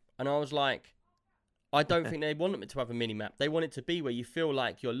map, and I was like, I don't think they want it to have a mini map. They want it to be where you feel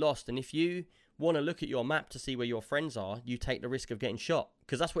like you're lost, and if you want to look at your map to see where your friends are, you take the risk of getting shot,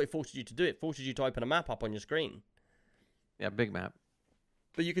 because that's what it forces you to do. It forces you to open a map up on your screen. Yeah, big map.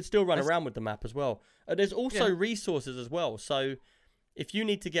 But you can still run around with the map as well. There's also resources as well. So if you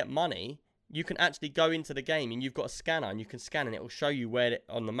need to get money, you can actually go into the game and you've got a scanner and you can scan and it will show you where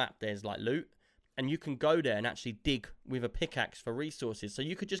on the map there's like loot. And you can go there and actually dig with a pickaxe for resources. So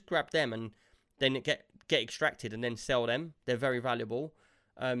you could just grab them and then get extracted and then sell them. They're very valuable.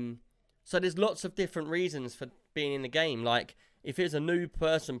 So there's lots of different reasons for being in the game. Like if it's a new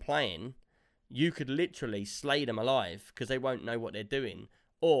person playing, you could literally slay them alive because they won't know what they're doing.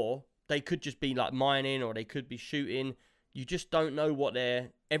 Or they could just be like mining, or they could be shooting. You just don't know what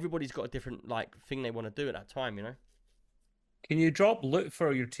everybody's got a different like thing they want to do at that time, you know? Can you drop loot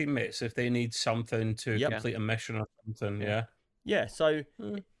for your teammates if they need something to complete a mission or something? Yeah. Yeah, so,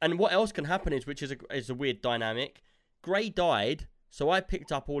 and what else can happen is, which is a weird dynamic, Gray died, so I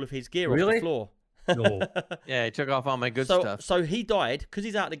picked up all of his gear off the floor. No. Yeah, he took off all my good stuff. So he died, because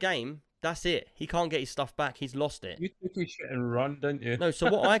he's out of the game, that's it. He can't get his stuff back, he's lost it. You took his shit and run, didn't you? No,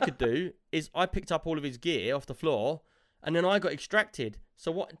 so what I could do is I picked up all of his gear off the floor, and then I got extracted.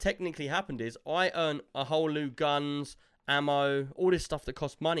 So what technically happened is I earned a whole new guns, ammo, all this stuff that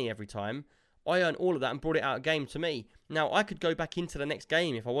costs money every time. I earned all of that and brought it out of game to me. Now, I could go back into the next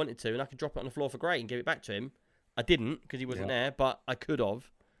game if I wanted to, and I could drop it on the floor for Gray and give it back to him. I didn't, because he wasn't there, but I could have.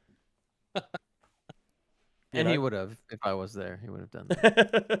 And he would have, if I was there, he would have done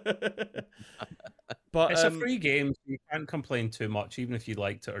that. But it's a free game, so you can't complain too much, even if you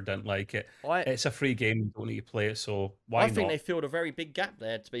liked it or didn't like it. It's a free game, you don't need to play it, so why not? I think they filled a very big gap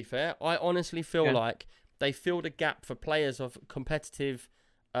there, to be fair. I honestly feel like they filled a gap for players of competitive,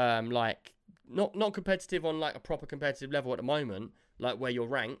 like, not competitive on like a proper competitive level at the moment, like where you're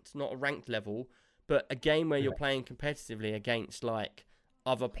ranked, not a ranked level, but a game where you're playing competitively against like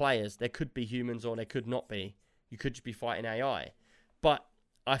other players. There could be humans or there could not be. You could just be fighting AI. But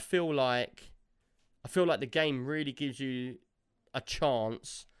I feel like the game really gives you a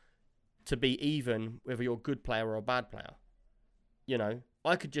chance to be even whether you're a good player or a bad player. You know,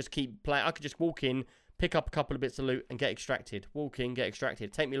 I could just keep playing. I could just walk in, pick up a couple of bits of loot and get extracted. Walk in, get extracted.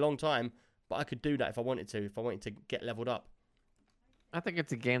 It'd take me a long time, but I could do that if I wanted to get leveled up. I think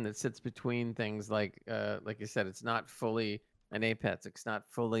it's a game that sits between things like you said, it's not fully an Apex, it's not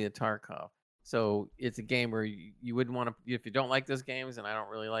fully a Tarkov. So it's a game where you wouldn't want to, if you don't like those games, and I don't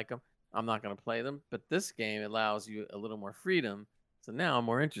really like them, I'm not going to play them. But this game allows you a little more freedom. So now I'm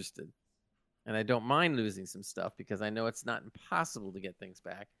more interested. And I don't mind losing some stuff because I know it's not impossible to get things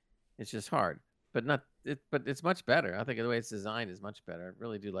back. It's just hard. But it's much better. I think the way it's designed is much better. I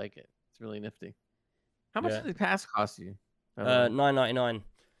really do like it. It's really nifty. How much did the pass cost you? $9.99.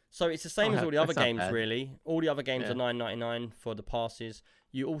 So it's the same as all the other games, bad. really. All the other games are $9.99 for the passes.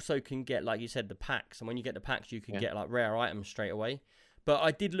 You also can get, like you said, the packs. And when you get the packs, you can get like rare items straight away. But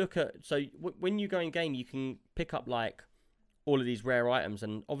I did look at, so when you go in game, you can pick up like all of these rare items.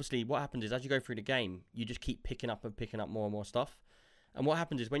 And obviously what happens is as you go through the game, you just keep picking up more and more stuff. And what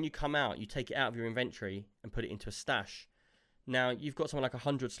happens is when you come out, you take it out of your inventory and put it into a stash. Now, you've got something like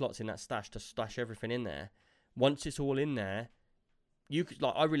 100 slots in that stash to stash everything in there. Once it's all in there,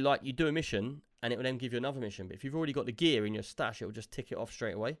 I really like, you do a mission and it will then give you another mission. But if you've already got the gear in your stash, it will just tick it off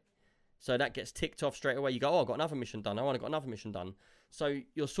straight away. So that gets ticked off straight away. You go, oh, I got another mission done. I got another mission done. So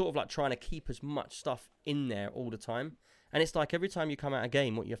you're sort of like trying to keep as much stuff in there all the time. And it's like every time you come out of a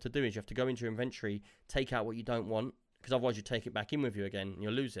game, what you have to do is you have to go into your inventory, take out what you don't want, because otherwise you take it back in with you again and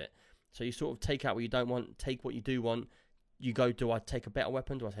you'll lose it. So you sort of take out what you don't want, take what you do want. You go, do I take a better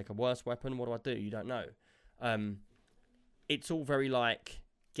weapon? Do I take a worse weapon? What do I do? You don't know. It's all very like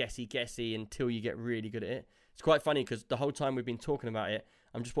guessy until you get really good at it. It's quite funny because the whole time we've been talking about it,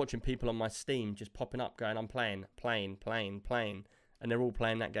 I'm just watching people on my Steam just popping up going, I'm playing. And they're all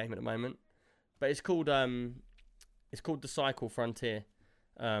playing that game at the moment. But it's called The Cycle Frontier.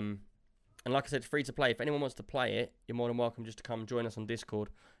 And like I said, it's free to play. If anyone wants to play it, you're more than welcome just to come join us on Discord.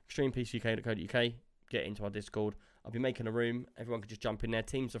 extremepcuk.co.uk. Get into our Discord. I'll be making a room. Everyone can just jump in there.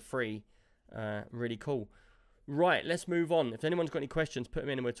 Teams are free. Really cool. Right, let's move on. If anyone's got any questions, put them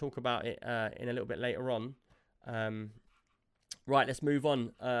in and we'll talk about it in a little bit later on. Right, let's move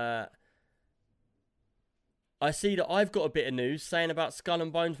on. I see that I've got a bit of news saying about Skull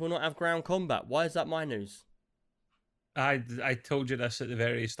and Bones will not have ground combat. Why is that my news? I told you this at the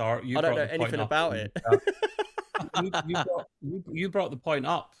very start. You I don't brought know the point anything up about in it. the chat. you brought the point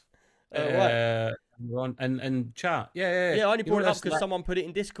up. Right. In chat. Yeah. Yeah, I only You know brought it up this because someone put it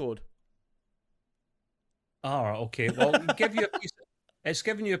in Discord. All right, okay. Well, it's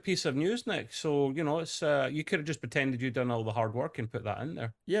giving you a piece of news, Nick. So it's you could have just pretended you'd done all the hard work and put that in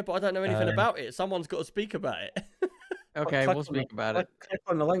there. Yeah, but I don't know anything about it. Someone's got to speak about it. Okay, Click we'll on speak about it. Click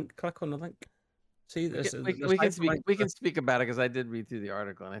on the link. Click on the link. See this. We can speak. We can speak about it because I did read through the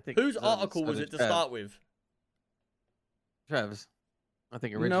article, and I think Whose so article was did it to Trev. start with? Trev's. I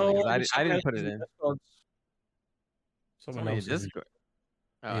think originally, No, 'cause I didn't put it in. Someone Somebody else. Discord.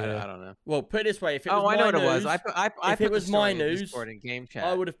 Oh, Yeah. I don't know. Well, put it this way: if it was Oh, I know my what it was. news, I if put it was the my story in news, Discord in game chat.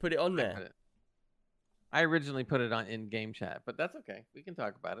 I would have put it on I there. put it. I originally put it on in game chat, but that's okay. We can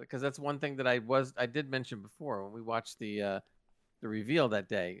talk about it because that's one thing that I did mention before when we watched the reveal that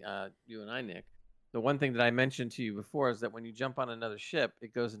day. You and I, Nick. The one thing that I mentioned to you before is that when you jump on another ship,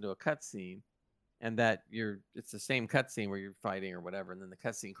 it goes into a cutscene, and that it's the same cutscene where you're fighting or whatever, and then the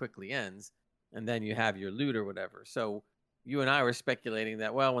cutscene quickly ends, and then you have your loot or whatever. So you and I were speculating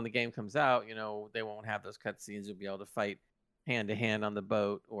that, well, when the game comes out, they won't have those cutscenes. You'll be able to fight hand to hand on the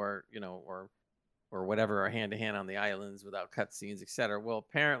boat, or or whatever, or hand to hand on the islands without cutscenes, etc. Well,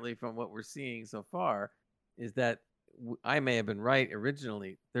 apparently, from what we're seeing so far, is that I may have been right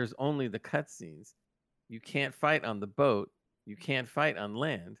originally. There's only the cutscenes. You can't fight on the boat. You can't fight on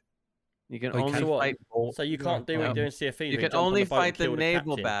land. You can only So what? fight. So you can't do what you do in CFE. You where can jump on only the boat and fight the kill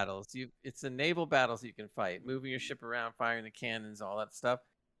naval captain. battles. It's the naval battles you can fight, moving your ship around, firing the cannons, all that stuff,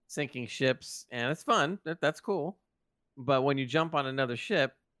 sinking ships, and it's fun. That's cool. But when you jump on another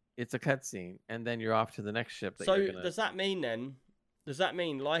ship, it's a cutscene, and then you're off to the next ship. So does that mean then? Does that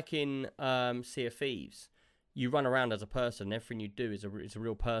mean like in Sea of Thieves, you run around as a person, everything you do is a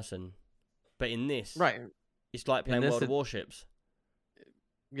real person, but in this, right? It's like playing World of Warships.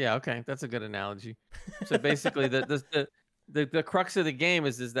 Yeah, okay, that's a good analogy. So basically, the crux of the game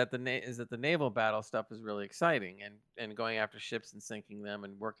is that the naval battle stuff is really exciting, and going after ships and sinking them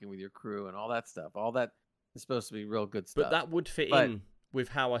and working with your crew and all that stuff. All that is supposed to be real good stuff. But that would fit in with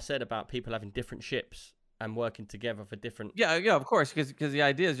how I said about people having different ships and working together for different. Yeah, of course, because the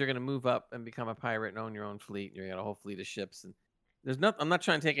idea is you're going to move up and become a pirate and own your own fleet. You're going to get a whole fleet of ships, and I'm not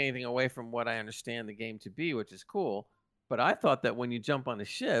trying to take anything away from what I understand the game to be, which is cool. But I thought that when you jump on a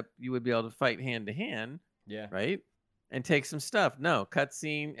ship, you would be able to fight hand to hand. Yeah. Right. And take some stuff. No,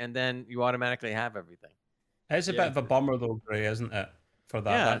 cutscene, and then you automatically have everything. It's a bit of a bummer though, Gray, isn't it? For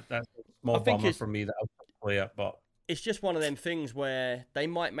that, Yeah. that's a small bummer for me that I'll play it, but it's just one of them things where they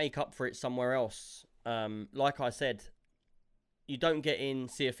might make up for it somewhere else. Like I said, you don't get in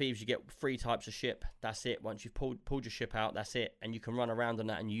Sea of Thieves, you get 3 types of ship. That's it. Once you've pulled your ship out, that's it. And you can run around on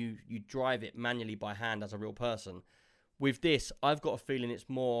that, and you drive it manually by hand as a real person. With this, I've got a feeling it's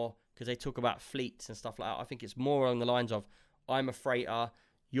more, because they talk about fleets and stuff like that, I think it's more along the lines of, I'm a freighter,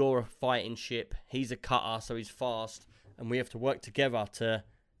 you're a fighting ship, he's a cutter, so he's fast, and we have to work together to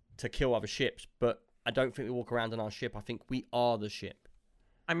kill other ships. But I don't think we walk around on our ship. I think we are the ship.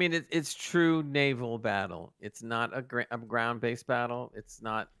 I mean, it's true naval battle. It's not a ground-based battle. It's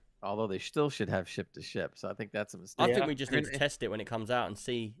not, although they still should have ship to ship. So I think that's a mistake. I think we just need to test it when it comes out and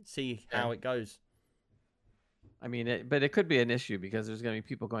see how it goes. I mean, but it could be an issue because there's going to be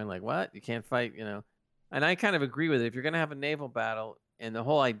people going like, what? You can't fight, And I kind of agree with it. If you're going to have a naval battle and the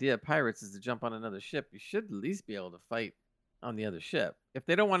whole idea of pirates is to jump on another ship, you should at least be able to fight on the other ship. If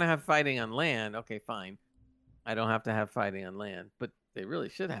they don't want to have fighting on land, okay, fine. I don't have to have fighting on land, but they really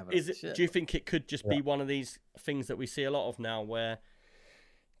should have it on the ship. Do you think it could just be one of these things that we see a lot of now where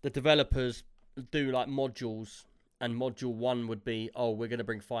the developers do like modules, and module 1 would be, oh, we're going to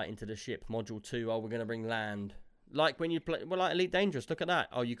bring fighting to the ship. Module 2, oh, we're going to bring land. Like when you play, well, like Elite Dangerous, look at that.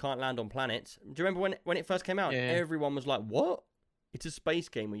 Oh, you can't land on planets. Do you remember when it first came out? Yeah. Everyone was like, what? It's a space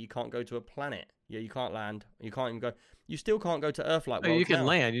game where you can't go to a planet. Yeah, you can't land. You can't even go. You still can't go to Earth like you can now.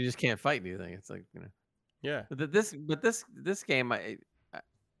 land. You just can't fight anything. It's like, Yeah. But this game, I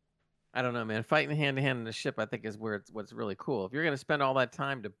don't know, man. Fighting hand to hand in a ship, I think, is what's really cool. If you're going to spend all that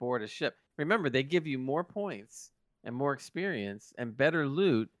time to board a ship, remember they give you more points and more experience and better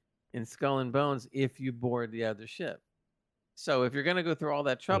loot in Skull and Bones if you board the other ship. So if you're going to go through all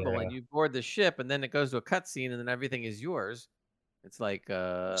that trouble and you board the ship and then it goes to a cutscene and then everything is yours, it's like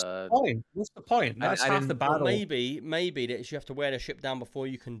what's the point? That's half the battle. Well, maybe that you have to wear the ship down before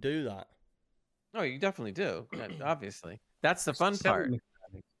you can do that. Oh, you definitely do. Obviously, that's the fun Selling part. mechanics.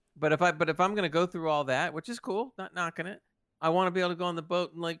 But if I'm gonna go through all that, which is cool, not knocking it, I want to be able to go on the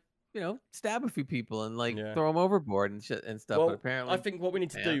boat and, like, stab a few people and, like, Yeah. throw them overboard and shit and stuff. Well, but apparently, I think what we need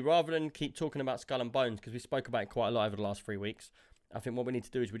to do, rather than keep talking about Skull and Bones, because we spoke about it quite a lot over the last 3 weeks, I think what we need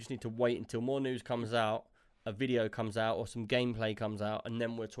to do is we just need to wait until more news comes out, a video comes out, or some gameplay comes out, and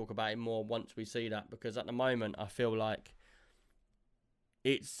then we'll talk about it more once we see that. Because at the moment, I feel like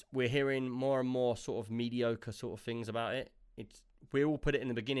we're hearing more and more sort of mediocre sort of things about it. We all put it in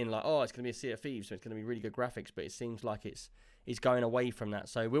the beginning like, oh, it's going to be a Sea of Thieves, so it's going to be really good graphics, but it seems like it's going away from that.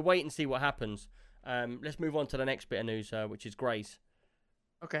 So we'll wait and see what happens. Let's move on to the next bit of news, which is Grace.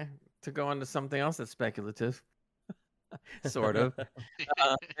 Okay, to go on to something else that's speculative, sort of.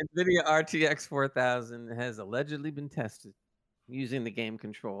 NVIDIA RTX 4000 has allegedly been tested using the game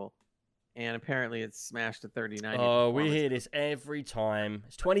control, and apparently it's smashed to 3090. Oh, we hear this every time.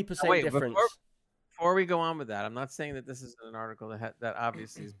 It's 20% wait, difference. Before we go on with that, I'm not saying that this is an article that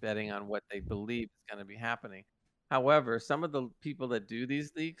obviously is betting on what they believe is going to be happening. However, some of the people that do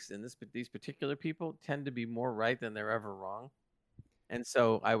these leaks, and these particular people, tend to be more right than they're ever wrong. And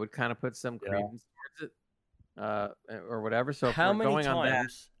so I would kind of put some credence towards it, or whatever. So how if we're many going on that,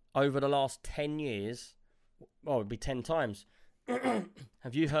 times over the last 10 years, well, it'd be 10 times,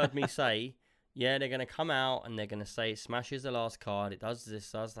 have you heard me say, yeah, they're going to come out and they're going to say it smashes the last card, it does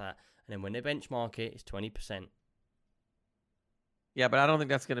this, does that, and then when they benchmark it, it's 20%. yeah, but I don't think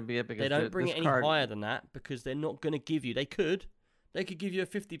that's going to be it because They don't bring this it any card, higher than that because they're not going to give you. They could give you a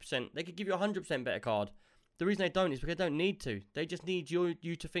 50%. They could give you a 100% better card. The reason they don't is because they don't need to. They just need you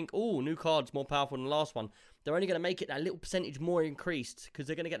to think, oh, new card's more powerful than the last one. They're only going to make it that little percentage more increased because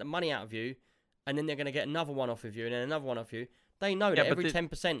they're going to get the money out of you, and then they're going to get another one off of you, and then another one off you. They know that every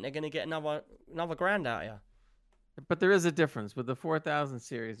 10% they're going to get another grand out of you. but there is a difference with the 4000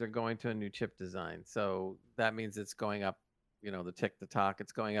 series. They're going to a new chip design, so that means it's going up. The tick, the talk,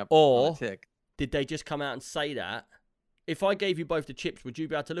 it's going up on the tick. Did they just come out and say that? If I gave you both the chips, would you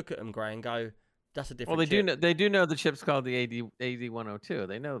be able to look at them, Gray, and go, that's a different chip? They do know the chip's called the AD102.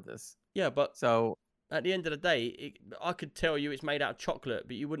 They know this. Yeah, but So at the end of the day, I could tell you it's made out of chocolate,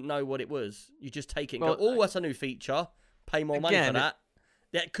 but you wouldn't know what it was. You just take it and Well, go, oh, that's a new feature. Pay more money for that.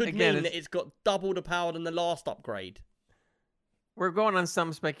 That could mean that it's got double the power than the last upgrade. we're going on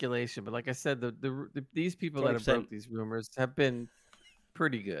some speculation, but like I said, these people that have 20%. broke these rumors have been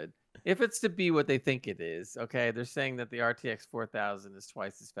pretty good. If it's to be what they think it is, okay, they're saying that the RTX 4000 is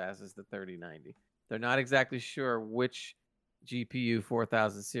twice as fast as the 3090. They're not exactly sure which GPU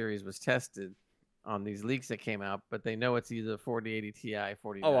 4000 series was tested on these leaks that came out, but they know it's either 4080 Ti,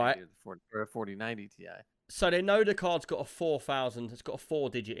 4090, or 4090 Ti. So they know the card's got a 4000. It's got a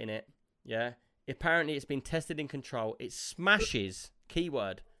 4-digit in it. Yeah. Apparently, it's been tested in control. It smashes,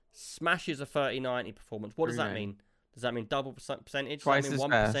 keyword, smashes a 3090 performance. What does that mean? Does that mean double percentage? Twice Does that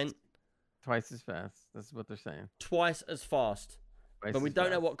mean as 1%? fast. Twice as fast. That's what they're saying. Twice as fast. Twice But we as don't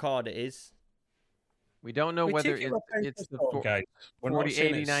know fast. what card it is. We don't know We whether take it up it's the guys. We're not 4080,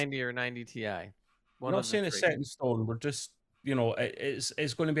 saying it's- 90, or 90 Ti. We're not saying it's set in stone. We're just,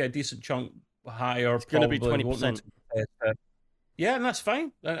 it's going to be a decent chunk higher. It's going to be probably. We won't know 20%. until we test it. Yeah, and that's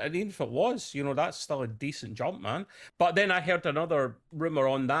fine. And even if it was, that's still a decent jump, man. But then I heard another rumor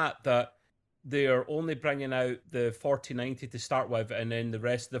on that they're only bringing out the 4090 to start with, and then the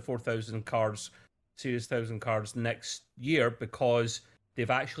rest of the 4000 cards, Series 1000 cards next year, because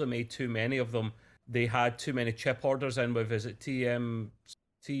they've actually made too many of them. They had too many chip orders in with, is it TCMC?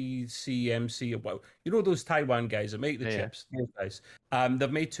 Well, those Taiwan guys that make the chips, those guys.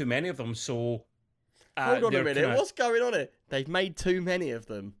 They've made too many of them, so Hold on a they're minute. What's going on here? They've made too many of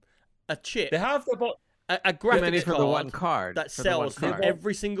them. A chip. They have the A Too many graphics for card the one card that for the one sells card.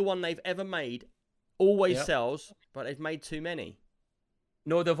 every single one they've ever made. Always Yep. sells, but they've made too many.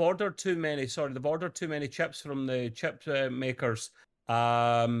 No, they've ordered too many. Sorry, they've ordered too many chips from the chip makers.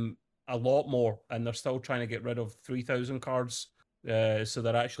 A lot more, and they're still trying to get rid of 3000 cards. So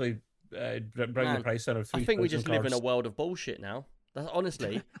they're actually bringing the Man, price down of 3000 I think we just live in a cards. world of bullshit now. That's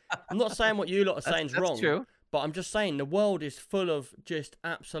honestly. I'm not saying what you lot are saying is That's wrong, true. but I'm just saying the world is full of just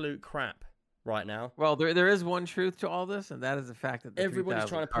absolute crap right now. Well, there is one truth to all this, and that is the fact that the Everybody's 3000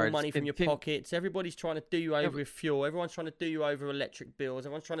 trying to pull cards money from your pockets. Everybody's trying to do you over with fuel. Everyone's trying to do you over electric bills.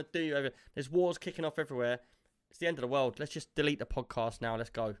 Everyone's trying to do you over. There's wars kicking off everywhere. It's the end of the world. Let's just delete the podcast now. Let's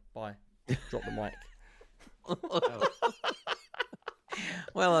go. Bye. Drop the mic.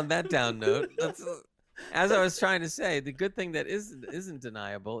 Well, on that down note, as I was trying to say, the good thing that isn't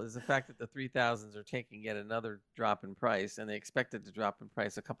deniable is the fact that the 3000s are taking yet another drop in price, and they expect it to drop in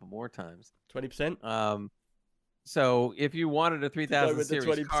price a couple more times. 20%. So if you wanted a 3000 with the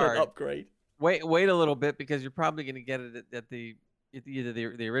series 20% card, upgrade. wait a little bit because you're probably going to get it at either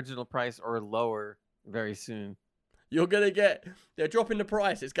the original price or lower very soon. You're gonna get. They're dropping the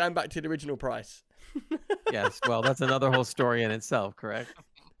price. It's going back to the original price. Yes, well, that's another whole story in itself, correct?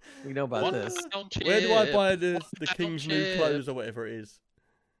 We know about One this. pound Where do I chip. buy the Pound King's new chip. clothes or whatever it is?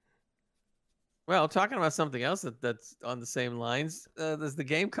 Well, talking about something else that's on the same lines, there's the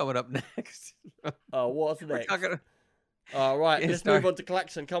game coming up next. Oh, what's We're next? talking. All right, Yeah, let's sorry. move on to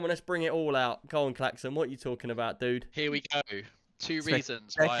Klaxon. Come on, let's bring it all out. Go on, Klaxon. What are you talking about, dude? Here we go. Two Spec-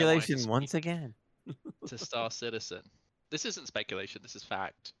 reasons why I wanted Speculation to once speak again. to Star Citizen. This isn't speculation. This is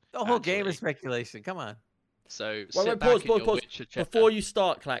fact. The whole game is actually. speculation. Come on. So Wait, sit back pause, in pause, your pause. Witcher chair. Before you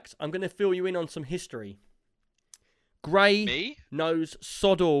start, Klax, I'm going to fill you in on some history. Gray Me? knows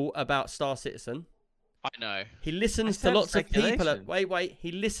sod all about Star Citizen. I know. He listens I to said lots of people. speculation. Wait.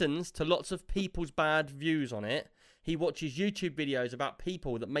 He listens to lots of people's bad views on it. He watches YouTube videos about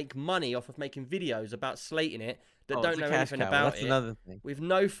people that make money off of making videos about slating it that Oh, don't it's a know cash anything cow. about That's it another thing. with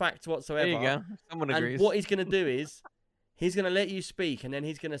no facts whatsoever. There you go. Someone And agrees. what he's going to do is he's going to let you speak, and then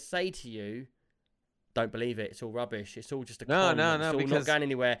he's going to say to you, "Don't believe it. It's all rubbish. It's all just a No, con. no, It's no, all because- not going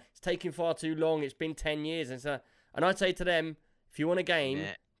anywhere. It's taking far too long. It's been 10 years." And I'd say to them, if you want a game Nah.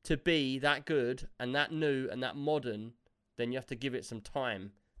 to be that good and that new and that modern, then you have to give it some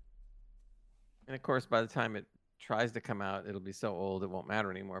time. And of course, by the time it tries to come out, it'll be so old it won't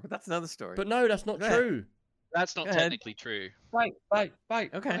matter anymore. But that's another story. But no, that's not Go ahead. true. That's not Go ahead. technically true. Bite.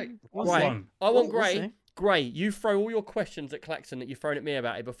 Okay. We'll Right. see. One. I want We'll Gray. see. Gray, you throw all your questions at Klaxon that you've thrown at me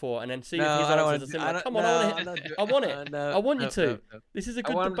about it before, and then see if No, his I don't answers are wanna similar. do- Come on, no, I I'm want not it. doing- I want it. no, I want you no, to. no. This is a I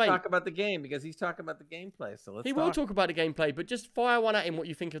good want him to debate. talk about the game because he's talking about the gameplay. So let's He talk. will talk about the gameplay, but just fire one at him. What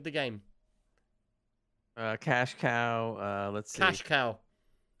you think of the game? Cash cow. Let's see. Cash cow,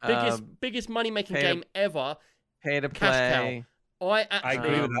 Um, biggest money making pay to- game ever. pay to Cash cow. play. I I actually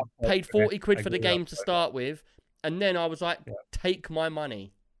agree with that. paid point, 40 quid I for the agree with game that to point. start with, and then I was like, Yeah. take my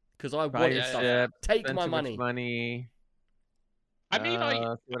money because I Buy wanted your yeah, stuff. ship. Take Spend my too much money. money. I mean, what I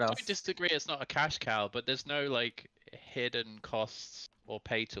else? don't disagree. It's not a cash cow, but there's no like hidden costs or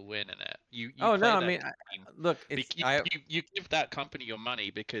pay to win in it. You Oh, play no, I that mean, game. Look, Be- it's you give that company your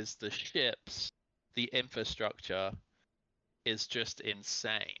money because the ships, the infrastructure, is just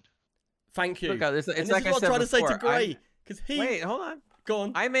insane. Thank you. look. It's and this like is I what said I'm trying to say to before, Gray because he. Wait, hold on. Go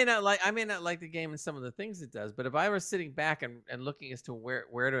on. I may not like the game and some of the things it does, but if I were sitting back and looking as to where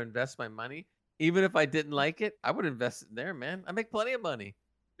to invest my money, even if I didn't like it, I would invest it there, man. I make plenty of money.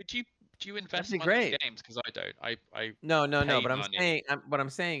 But do you invest be money in great. games? Because I don't. I No. pay But money. what I'm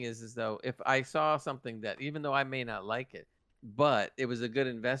saying is though, if I saw something that even though I may not like it, but it was a good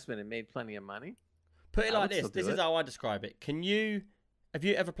investment and made plenty of money. Put it I like would this. still This do is it. how I describe it. Have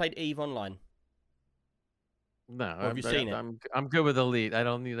you ever played EVE Online? No, have you seen it? I'm good with Elite. I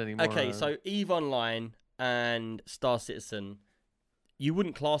don't need any more. Okay, so EVE Online and Star Citizen, you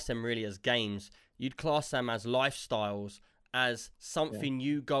wouldn't class them really as games. You'd class them as lifestyles, as something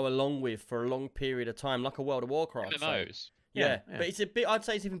you go along with for a long period of time, like a World of Warcraft. so- MMOs. Yeah, Yeah. but it's a bit. I'd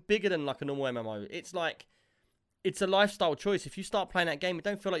say it's even bigger than like a normal MMO. It's like, it's a lifestyle choice. If you start playing that game, it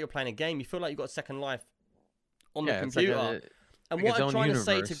don't feel like you're playing a game. You feel like you've got a second life on the it's like computer. And like what its I'm own trying to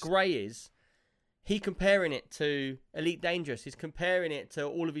say to universe. Gray is, he comparing it to Elite Dangerous. He's comparing it to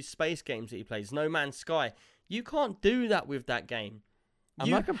all of his space games that he plays. No Man's Sky. You can't do that with that game. I'm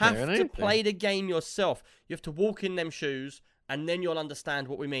You not have comparing to anything. play the game yourself. You have to walk in them shoes, and then you'll understand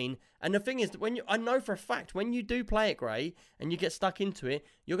what we mean. And the thing is, that I know for a fact, when you do play it, Gray, and you get stuck into it,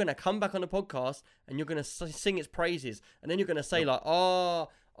 you're going to come back on the podcast, and you're going to sing its praises. And then you're going to say, like, oh,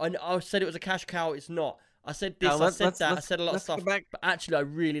 I said it was a cash cow. It's not. I said this, Now, I said that, I said a lot of let's go stuff. back- But actually, I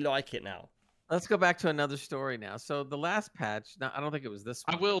really like it now. Let's go back to another story now. So the last patch, now I don't think it was this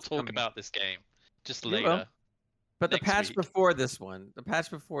I one. will it's talk coming. about this game just You later. will. But the next patch week. before this one,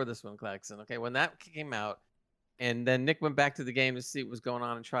 Klaxon, okay, when that came out, and then Nick went back to the game to see what was going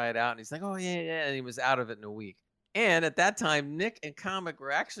on and try it out, and he's like, oh, yeah, and he was out of it in a week. And at that time, Nick and Comic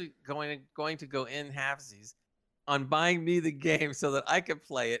were actually going to go in halvesies on buying me the game so that I could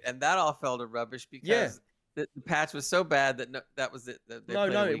play it, and that all fell to rubbish because the patch was so bad that was it. that they No,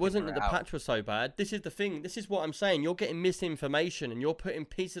 played a no, week it and wasn't were that the out. patch was so bad. This is the thing. This is what I'm saying. You're getting misinformation, and you're putting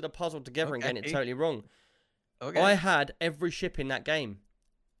pieces of the puzzle together and getting it Okay. totally wrong. Okay. I had every ship in that game.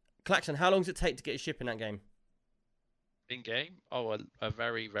 Klaxon, how long does it take to get a ship in that game? In game? Oh, a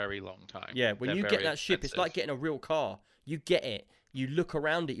very, very long time. Yeah, when They're you get very that ship, it's like expensive. getting a real car. You get it. You look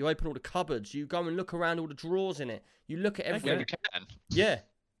around it. You open all the cupboards. You go and look around all the drawers in it. You look at Yeah, everything. you can. Yeah.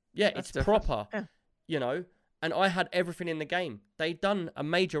 Yeah, That's it's different. proper. Yeah. You know, and I had everything in the game. They'd done a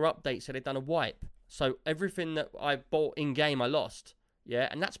major update, so they'd done a wipe. So everything that I bought in game, I lost. Yeah,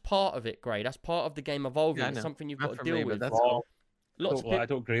 and that's part of it, Gray. That's part of the game evolving. Yeah, I It's know. something you've Not got to for deal me, but with. that's Well, cool. Lots of I people,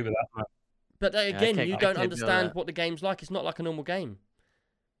 don't agree with that, man. but then I again, can't- you I don't can't deal with understand that. what the game's like. It's not like a normal game.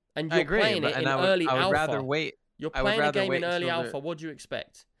 And I you're agree, playing but it in I would early rather alpha. wait. You're I would playing a rather game in wait early until they're- alpha. What do you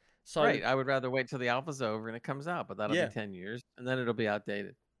expect? So Right, I would rather wait till the alpha's over and it comes out, but that'll Yeah. be 10 years, and then it'll be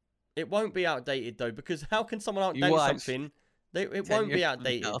outdated. it won't be outdated though, because how can someone You outdate watch something? It 10 won't be years from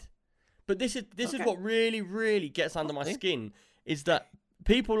outdated. now. But this is Okay. what really gets under my Okay. skin is that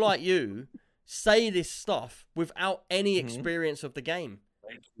people like you say this stuff without any Mhm. experience of the game.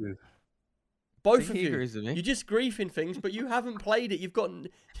 Thank you. Both See, of he you, agrees with me. you're just griefing things, but you haven't played it. You've got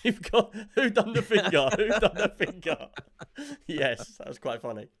who done the finger? Who done the finger? Yes, that was quite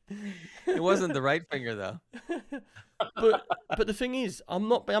funny. It wasn't the right finger though. But the thing is, I'm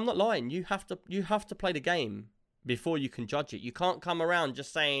not lying. You have to play the game before you can judge it. You can't come around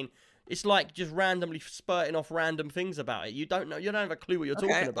just saying it's like just randomly spurting off random things about it. You don't know. You don't have a clue what you're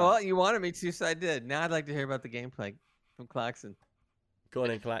talking about. Well, you wanted me to, so I did. Now I'd like to hear about the gameplay from Claxon. Go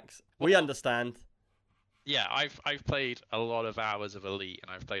on in, Clax. We understand. Yeah, I've played a lot of hours of Elite,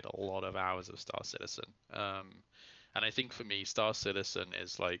 and I've played a lot of hours of Star Citizen. And I think for me, Star Citizen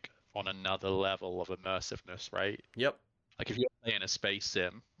is like on another level of immersiveness, right? Yep. Like if you're playing a space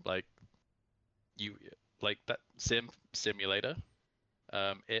sim, like you like that simulator,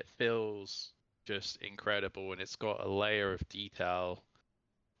 it feels just incredible, and it's got a layer of detail,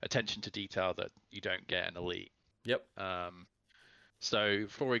 attention to detail that you don't get in Elite. Yep. So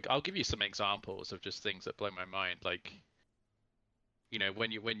I'll give you some examples of just things that blow my mind. Like, you know,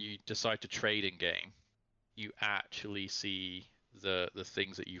 when you decide to trade in game, you actually see the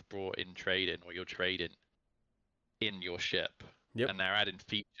things that you've brought in trading or you're trading in your ship. Yep. And they're adding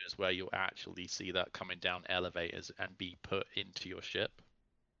features where you'll actually see that coming down elevators and be put into your ship.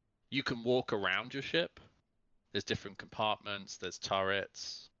 You can walk around your ship. There's different compartments, there's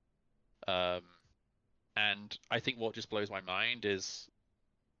turrets. And I think what just blows my mind is,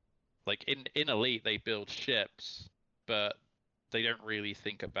 like, in Elite, they build ships, but they don't really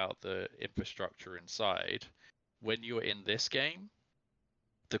think about the infrastructure inside. When you're in this game,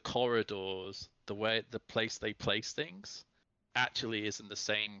 the corridors, the place they place things, actually is in the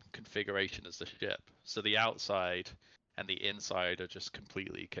same configuration as the ship. So the outside and the inside are just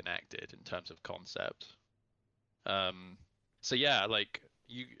completely connected in terms of concept. So yeah, like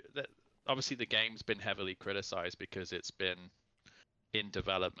obviously the game's been heavily criticized because it's been in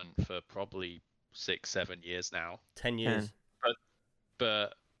development for probably 6-7 years now. 10 years.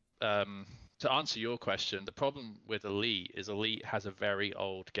 But to answer your question, the problem with Elite is Elite has a very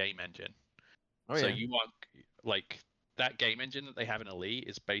old game engine. Oh So yeah. you want, like, that game engine that they have in Elite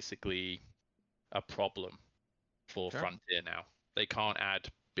is basically a problem for Sure. Frontier now. They can't add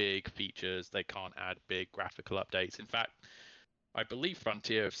big features, they can't add big graphical updates. In fact, I believe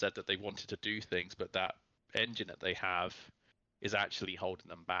Frontier have said that they wanted to do things, but that engine that they have is actually holding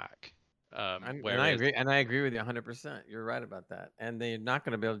them back. And I agree with you 100%. You're right about that. And they're not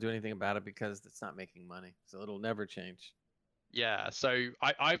going to be able to do anything about it because it's not making money. So it'll never change. Yeah, so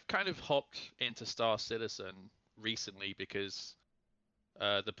I've kind of hopped into Star Citizen recently because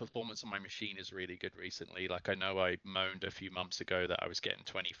the performance on my machine is really good recently. Like, I know I moaned a few months ago that I was getting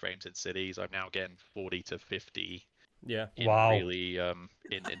 20 frames in cities. I'm now getting 40 to 50 Yeah. in Wow. really in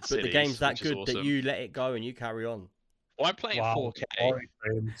But cities, the game's that which is good that awesome. you let it go and you carry on. Well, I'm playing Wow. 4K. 40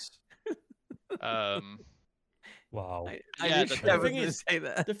 frames. Wow. I Yeah, knew the Trev was thing going to is- say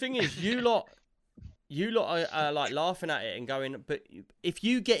that. The thing is, you lot are like laughing at it and going, but if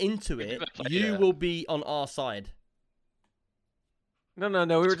you get into We've it, never played you it. will be on our side. No.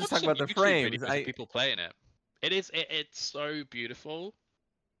 We were just Watch talking about some the YouTube frames. videos of people playing it. It's so beautiful.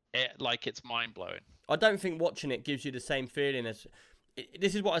 It's mind blowing. I don't think watching it gives you the same feeling as.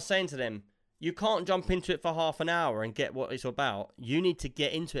 This is what I was saying to them. You can't jump into it for half an hour and get what it's about. You need to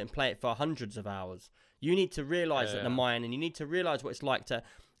get into it and play it for hundreds of hours. You need to realise that the Yeah. mind, and you need to realise what it's like to.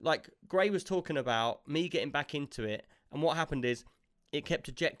 Like Gray was talking about me getting back into it, and what happened is it kept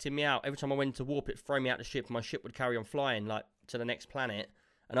ejecting me out every time I went to warp. It throw me out the ship. My ship would carry on flying like to the next planet,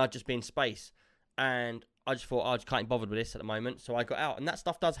 and I'd just be in space. And I just thought I just can't be bothered with this at the moment, so I got out. And that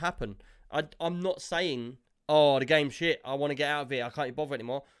stuff does happen. I'm not saying, oh, the game's shit, I want to get out of it, I can't be bothered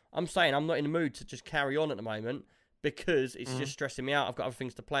anymore. I'm saying I'm not in the mood to just carry on at the moment because it's just stressing me out. I've got other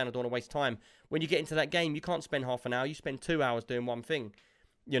things to play and I don't want to waste time. When you get into that game, you can't spend half an hour. You spend 2 hours doing one thing,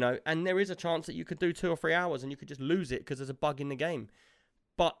 you know, and there is a chance that you could do 2 or 3 hours and you could just lose it because there's a bug in the game.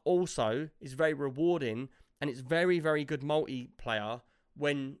 But also, it's very rewarding and it's very, very good multiplayer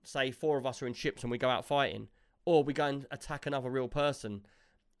when, say, 4 of us are in ships and we go out fighting or we go and attack another real person.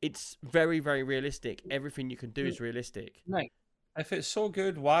 It's very, very realistic. Everything you can do is realistic. Right. If it's so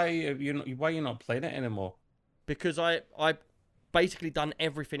good, why are you not playing it anymore? Because I basically done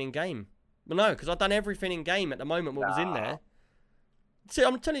everything in game. Well, no, because I've done everything in game at the moment. What was in there? See,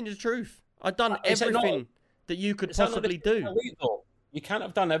 I'm telling you the truth. I've done Is it not- everything that you could Is that not possibly the same do. in Elite, though? You can't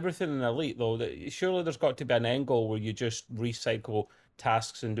have done everything in Elite, though. Surely there's got to be an end goal where you just recycle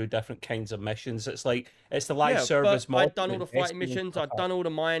tasks and do different kinds of missions. It's like it's the live service but mod. I'd done all the fighting missions. I'd done all the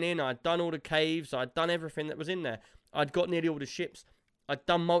mining. I'd done all the caves. I'd done everything that was in there. I'd got nearly all the ships. I'd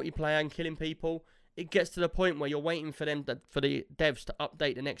done multiplayer and killing people. It gets to the point where you're waiting for for the devs to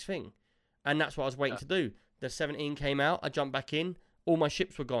update the next thing, and that's what I was waiting to do. The 17 came out. I jumped back in. All my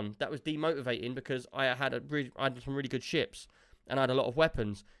ships were gone. That was demotivating because I had some really good ships and I had a lot of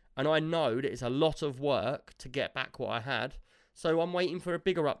weapons. And I know that it's a lot of work to get back what I had. So I'm waiting for a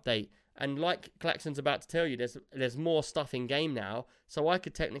bigger update. And like Klaxon's about to tell you, there's more stuff in game now. So I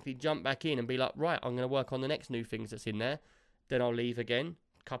could technically jump back in and be like, right, I'm going to work on the next new things that's in there. Then I'll leave again.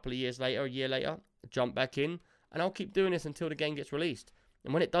 A couple of years later, a year later, jump back in. And I'll keep doing this until the game gets released.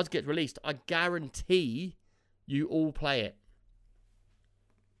 And when it does get released, I guarantee you all play it.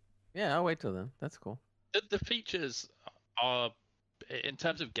 Yeah, I'll wait till then. That's cool. The features are, in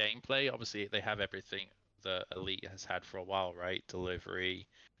terms of gameplay, obviously they have everything that Elite has had for a while, right? Delivery,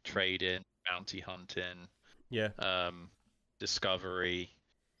 trading, bounty hunting, Yeah. discovery.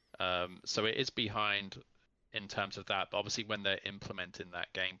 So it is behind in terms of that. But obviously, when they're implementing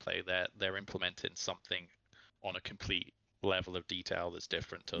that gameplay, they're implementing something on a complete level of detail that's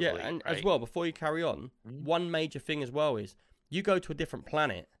different to Elite, and right? as well, before you carry on, one major thing as well is you go to a different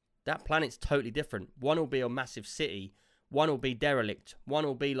planet. That planet's totally different. One will be a massive city. One will be derelict. One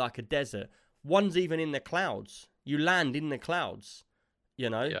will be like a desert. One's even in the clouds. You land in the clouds, you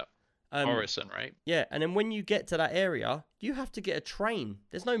know? Yeah. Orison, right? Yeah, and then when you get to that area, you have to get a train.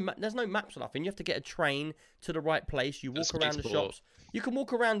 There's no maps or nothing. You have to get a train to the right place. You walk around the spaceport. shops. You can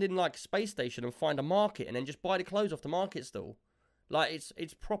walk around in like a space station and find a market and then just buy the clothes off the market stall. Like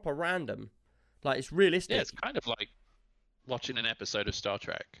it's proper random. Like it's realistic. Yeah, it's kind of like watching an episode of Star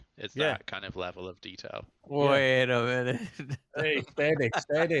Trek. It's Yeah. that kind of level of detail. Wait a minute. Hey,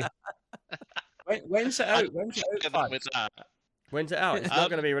 steady. When's it out? When's it Good out? with that. When's it out? It's not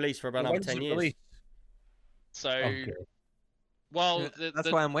going to be released for about another When's 10 it years. released? So, Okay. well, That's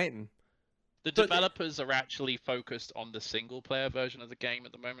why I'm waiting. the But- developers are actually focused on the single player version of the game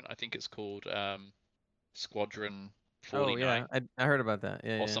at the moment. I think it's called Squadron 49 Oh yeah, I heard about that.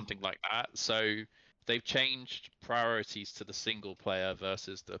 Yeah, or yeah. something like that. So they've changed priorities to the single player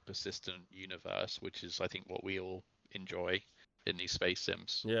versus the persistent universe, which is I think what we all enjoy in these space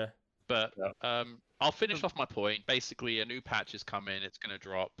sims. Yeah. But I'll finish off my point. Basically, a new patch is coming. It's going to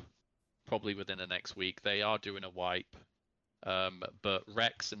drop probably within the next week. They are doing a wipe, but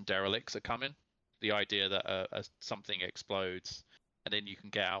wrecks and derelicts are coming. The idea that something explodes and then you can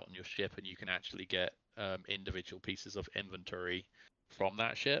get out on your ship and you can actually get individual pieces of inventory from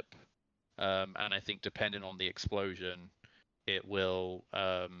that ship. And I think depending on the explosion, it will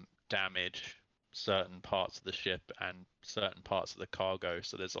damage certain parts of the ship and certain parts of the cargo.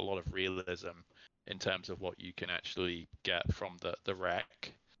 So there's a lot of realism in terms of what you can actually get from the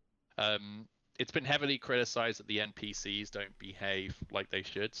wreck. It's been heavily criticized that the NPCs don't behave like they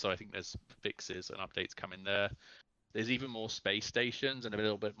should. So I think there's fixes and updates coming there. There's even more space stations and a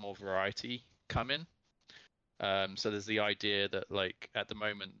little bit more variety coming. So there's the idea that like at the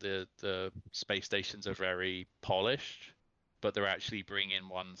moment the space stations are very polished, but they're actually bringing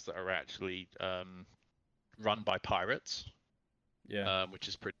ones that are actually run by pirates, Yeah. which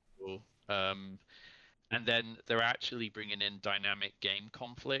is pretty cool. And then they're actually bringing in dynamic game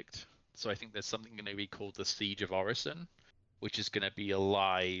conflict. So I think there's something going to be called the Siege of Orison, which is going to be a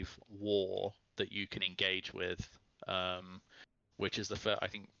live war that you can engage with, which is I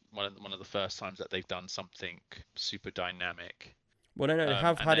think one of the first times that they've done something super dynamic. Well, no, they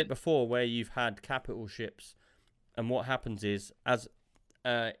have and had then- it before where you've had capital ships, and what happens is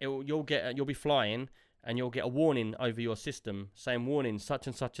you'll be flying and you'll get a warning over your system saying warning such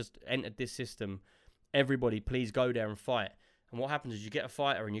and such has entered this system. Everybody, please go there and fight. And what happens is you get a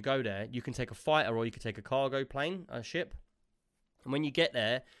fighter and you go there. You can take a fighter or you can take a cargo plane, a ship. And when you get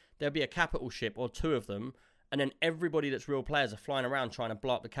there, there'll be a capital ship or two of them. And then everybody that's real players are flying around trying to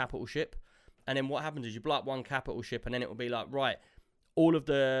blow up the capital ship. And then what happens is you blow up one capital ship and then it will be like, right, all of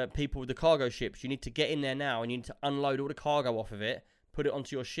the people with the cargo ships, you need to get in there now and you need to unload all the cargo off of it, put it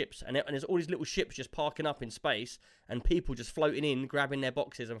onto your ships. And there's all these little ships just parking up in space and people just floating in, grabbing their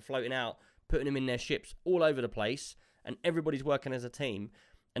boxes and floating out, putting them in their ships all over the place. And everybody's working as a team.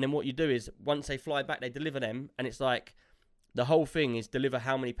 And then what you do is once they fly back, they deliver them. And it's like the whole thing is deliver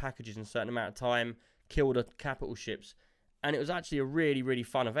how many packages in a certain amount of time, kill the capital ships. and it was actually a really, really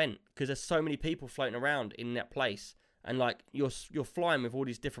fun event because there's so many people floating around in that place, and like you're flying with all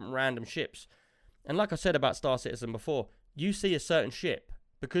these different random ships. And like I said about Star Citizen before, you see a certain ship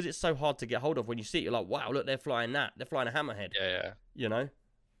because it's so hard to get hold of. When you see it, you're like, wow, look, they're flying that. They're flying a Hammerhead. Yeah. You know?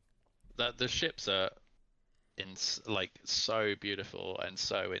 The ships are like so beautiful and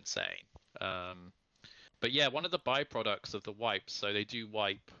so insane. But yeah, one of the byproducts of the wipes, so they do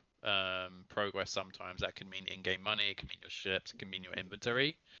wipe progress sometimes. That can mean in-game money, it can mean your ships, it can mean your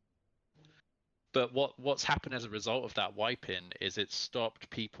inventory. But what's happened as a result of that wiping is it stopped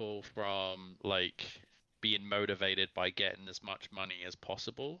people from like being motivated by getting as much money as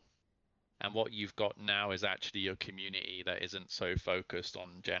possible. And what you've got now is actually a community that isn't so focused on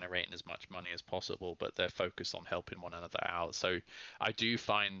generating as much money as possible, but they're focused on helping one another out. So I do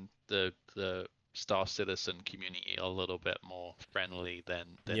find the Star Citizen community a little bit more friendly than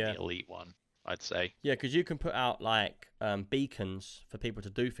the Elite one, I'd say. Yeah, because you can put out like beacons for people to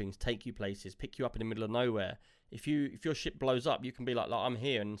do things, take you places, pick you up in the middle of nowhere. If your ship blows up, you can be like I'm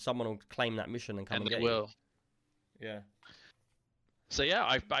here, and someone will claim that mission and come and get you. Will. Yeah. So yeah,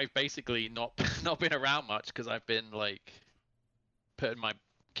 I've basically not been around much because I've been like putting my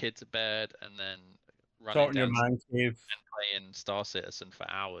kids to bed and then running down your man cave and playing Star Citizen for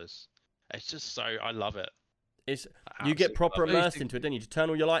hours. It's just so I love it. You get proper love it. immersed into it, don't you? Just turn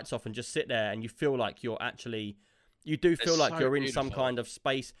all your lights off and just sit there, and you feel like you're actually, you do feel like so you're in some beautiful. kind of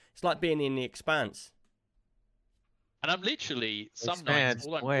space. It's like being in the Expanse. And I'm literally some Expanse. nights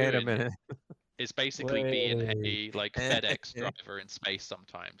all I'm Wait a doing minute. is basically being a like FedEx driver in space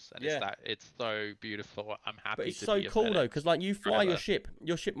sometimes, and Yeah. it's so beautiful. I'm happy. But it's to so be a cool though, FedEx because like you fly your driver. ship.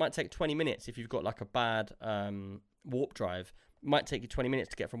 Your ship might take 20 minutes if you've got like a bad warp drive. It might take you 20 minutes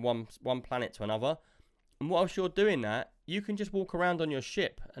to get from one planet to another. And whilst you're doing that, you can just walk around on your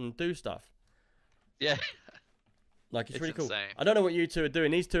ship and do stuff. Yeah. Like it's It's really cool. insane. I don't know what you two are doing.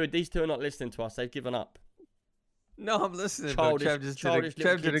 These two are not listening to us. They've given up. No, I'm listening. Childish- But Trev childish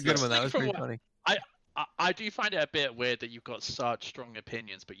Trev little did a kids. good one. That was From pretty what- funny. I do find it a bit weird that you've got such strong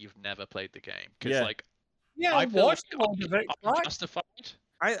opinions, but you've never played the game. Because Yeah. like Yeah, I I feel watched like all of it. I'm Right? justified.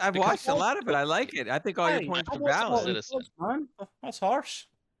 I've Because- watched a lot of it. I like it. I think all your Hey, points I are watched all valid. of it, man. That's harsh.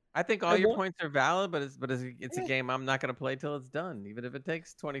 I think all I your wa- points are valid, but it's a Yeah. game I'm not going to play till it's done, even if it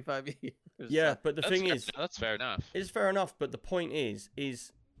takes 25 years. Yeah, So- but the thing is, That's fair enough. it's fair enough. But the point is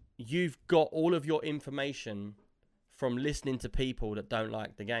you've got all of your information from listening to people that don't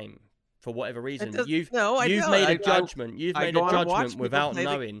like the game for whatever reason. does- You've no, I you've don't. made a I judgment. You've I made go a and watch judgment people without play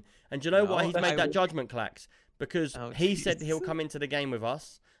the- knowing. And do you know No, why he's made I that w- judgment, Clax? Because Oh, he said Jesus. he'll come into the game with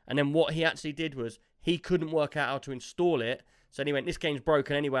us, and then what he actually did was he couldn't work out how to install it. So then he went, "This game's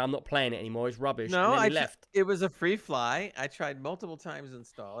broken anyway. I'm not playing it anymore. It's rubbish." No, and then he I left. It was a free fly. I tried multiple times to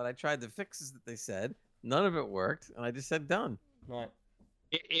install it. I tried the fixes that they said. None of it worked, and I just said done. Right.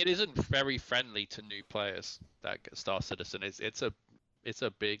 It isn't very friendly to new players. That Star Citizen is. It's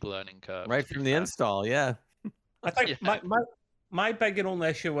a big learning curve. Right to be from the fair. install, yeah. I think Yeah. my big and only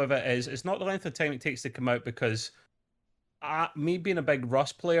issue with it is it's not the length of time it takes to come out, because me being a big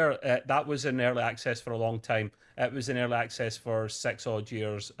Rust player, that was in early access for a long time. It was in early access for 6 odd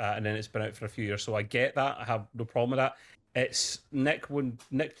years, and then it's been out for a few years. So I get that. I have no problem with that. It's Nick. When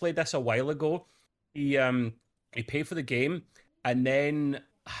Nick played this a while ago, he paid for the game, and then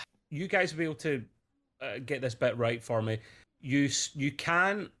you guys will be able to get this bit right for me. You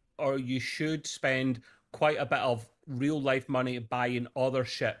can, or you should, spend quite a bit of real life money buying other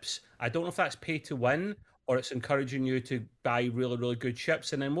ships. I don't know if that's pay to win or it's encouraging you to buy really, really good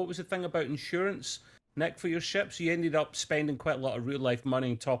ships. And then what was the thing about insurance, Nick, for your ships? You ended up spending quite a lot of real life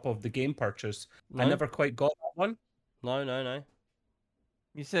money on top of the game purchase. I No. never quite got that one. No.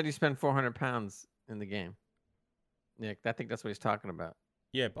 You said you spent £400 in the game, Nick. I think that's what he's talking about.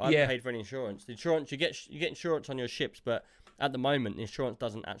 Yeah, but I haven't Yeah. paid for any insurance. The insurance you get insurance on your ships, but at the moment the insurance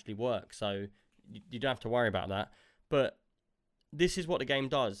doesn't actually work, so you don't have to worry about that. But this is what the game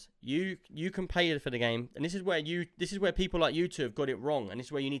does. You can pay for the game, and this is where people like you two have got it wrong, and this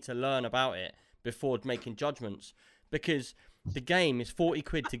is where you need to learn about it before making judgments, because the game is 40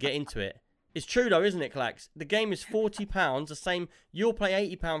 quid to get into it. It's true though, isn't it, Clax? The game is £40, the same. You'll pay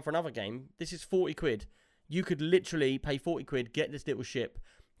 £80 for another game. This is 40 quid. You could literally pay 40 quid, get this little ship,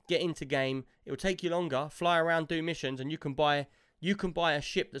 get into game. It will take you longer, fly around, do missions, and you can buy a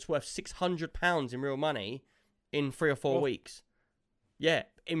ship that's worth £600 in real money in 3 or 4 weeks. Yeah,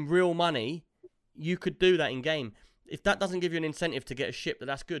 in real money, you could do that in game. If that doesn't give you an incentive to get a ship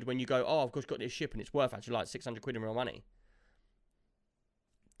that's good, when you go, oh, I've just got this ship and it's worth actually like 600 quid in real money.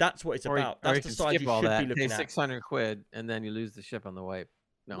 That's what it's about. Or you That's the can side skip you all should that, be pay looking at. 600 quid, and then you lose the ship on the wipe.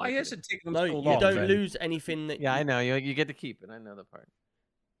 No, Why I'm is kidding. it taking them No, so you long? don't then? lose anything that. Yeah, I know. You get to keep it. I know the part.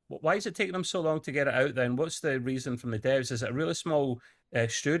 Why is it taking them so long to get it out then? What's the reason from the devs? Is it a really small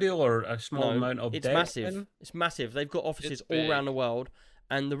studio or a small No, amount of it's dev massive. in? It's massive. They've got offices It's all around the big. world,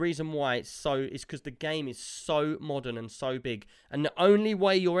 and the reason why it's so is because the game is so modern and so big. And the only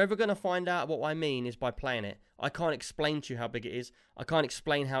way you're ever going to find out what I mean is by playing it. I can't explain to you how big it is. I can't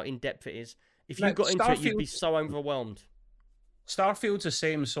explain how in depth it is. If you Now, got into it, you'd be Starfield- so overwhelmed. Starfield's the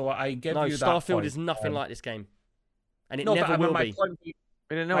same, so I give No, you that Starfield point. is nothing like this game, and it No, but never I mean, will my be. point We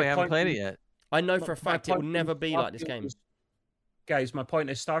didn't know. My We haven't point played it is- yet. I know for a my fact it will point never is be like this Starfield game. Guys, my point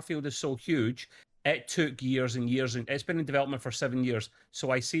is Starfield is so huge, it took years and years, and it's been in development for 7 years.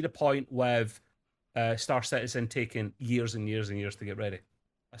 So I see the point with Star Citizen taking years and years and years to get ready.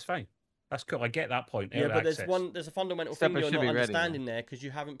 That's fine. That's cool. I get that point. Yeah, Early but access. there's a fundamental Except thing it you're should not be ready, yeah. understanding there because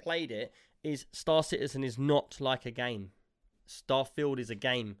you haven't played it. Is Star Citizen is not like a game. Starfield is a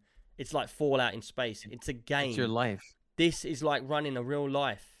game. It's like Fallout in space. It's a game. It's your life. This is like running a real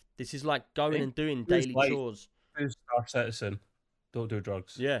life. This is like going Hey, and doing who's daily life? chores. Who's Star Citizen? Don't do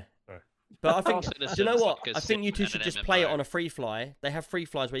drugs. Yeah. Sorry. But I think, Star do you know Citizen's what? like a I think you sim two and should an just play it MMO. on a free fly. They have free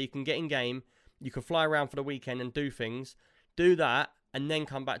flies where you can get in game, you can fly around for the weekend and do things. Do that, and then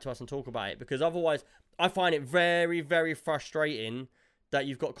come back to us and talk about it. Because otherwise, I find it very, very frustrating that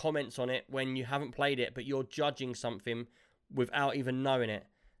you've got comments on it when you haven't played it, but you're judging something without even knowing it.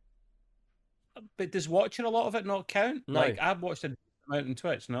 But does watching a lot of it not count? No. Like, I've watched a amount on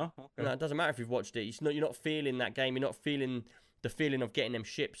Twitch, no? Okay. No, it doesn't matter if you've watched it. You're not feeling that game. You're not feeling the feeling of getting them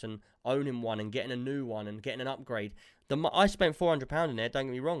ships and owning one and getting a new one and getting an upgrade. I spent £400 in there. Don't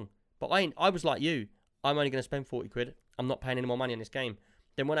get me wrong, but I was like you. I'm only going to spend 40 quid. I'm not paying any more money on this game.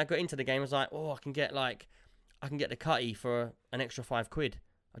 Then when I got into the game, I was like, oh, I can get the cutty for an extra £5.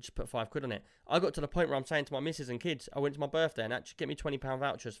 I just put £5 on it. I got to the point where I'm saying to my missus and kids, I went to my birthday and actually get me £20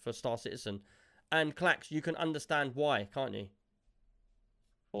 vouchers for Star Citizen. And Clax, you can understand why, can't you?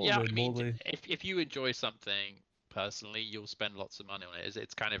 Yeah, I Holy mean, moly. if you enjoy something personally, you'll spend lots of money on it.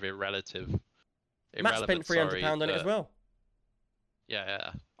 It's kind of Matt spent irrelevant, £300 sorry, on it as but- well.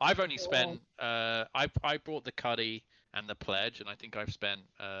 Yeah. I've only spent. I bought the Cuddy and the Pledge, and I think I've spent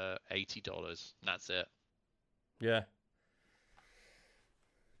 $80. And that's it. Yeah.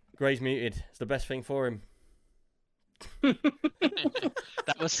 Gray's muted. It's the best thing for him.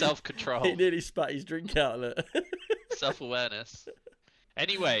 That was self-control, He nearly spat his drink out. Look. self-awareness.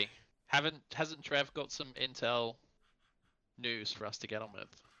 Anyway, hasn't Trev got some Intel news for us to get on with?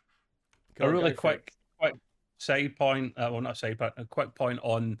 Go A on, really go for it. quick side point, well, not a side point, a quick point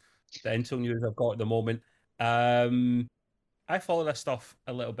on the Intel news I've got at the moment. I follow this stuff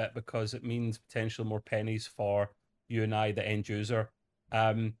a little bit because it means potentially more pennies for you and I, the end user.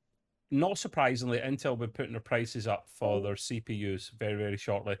 Not surprisingly, Intel will be putting their prices up for their CPUs very, very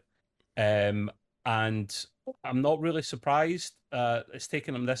shortly. And I'm not really surprised it's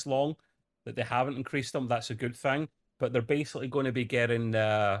taken them this long that they haven't increased them. That's a good thing. But they're basically going to be getting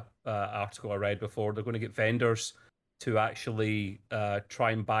article I read before. They're going to get vendors to actually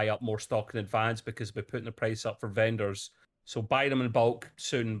try and buy up more stock in advance because they're putting the price up for vendors. So buy them in bulk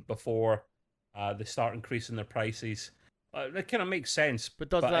soon before they start increasing their prices. It kind of makes sense. But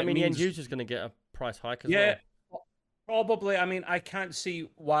does that it mean the end means- user's going to get a price hike as Yeah, well? probably. I mean, I can't see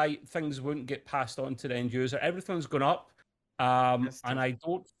why things wouldn't get passed on to the end user. Everything's gone up, Yes, and I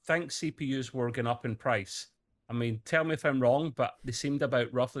don't think CPUs were going up in price. I mean, tell me if I'm wrong, but they seemed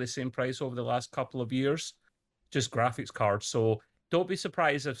about roughly the same price over the last couple of years, just graphics cards. So don't be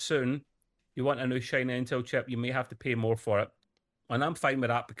surprised if soon you want a new shiny Intel chip, you may have to pay more for it. And I'm fine with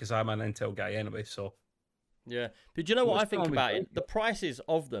that because I'm an Intel guy anyway. So Yeah. But do you know what I What's think wrong with about that? it? The prices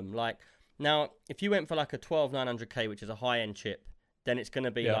of them, like, now, if you went for like a 12900K, which is a high-end chip, then it's going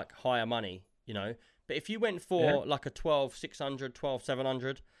to be Yeah. like higher money, you know? But if you went for Yeah. like a 12600,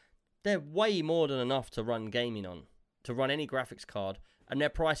 12700, they're way more than enough to run gaming on, to run any graphics card, and their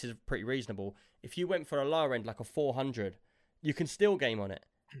price is pretty reasonable. If you went for a lower end, like a 400, you can still game on it,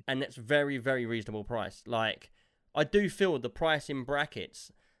 and it's very, very reasonable price. Like, I do feel the price in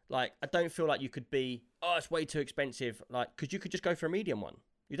brackets, like, I don't feel like you could be, oh, it's way too expensive, like, because you could just go for a medium one.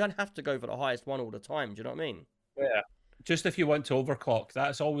 You don't have to go for the highest one all the time, do you know what I mean? yeah, just if you want to overclock,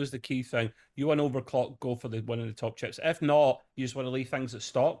 that's always the key thing. You want to overclock, go for the one of the top chips. If not, you just want to leave things at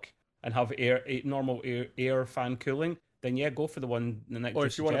stock and have normal air fan cooling. Then yeah, go for the one the next. Or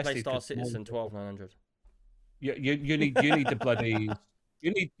if you want to play Star Citizen 12900. you need the bloody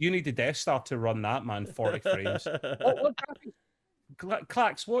you need the Death Star to run that, man. 40 frames. What graphics?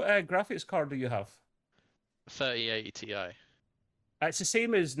 Clax, what graphics card do you have? 3080 Ti. It's the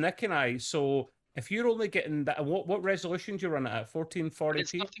same as Nick and I. So if you're only getting that, what resolution do you run it at? It's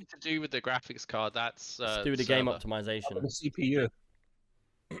 1440p? nothing to do with the graphics card. That's Let's do the game server. optimization. The CPU.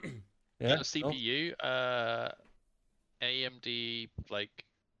 Yeah. The CPU, AMD like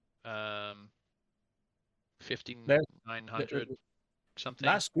 5900 something.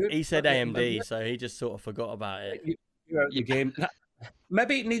 That's good. He said Okay, AMD, so he just sort of forgot about it. You're out of the game.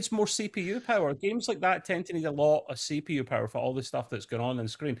 Maybe it needs more CPU power. Games like that tend to need a lot of CPU power for all the stuff that's going on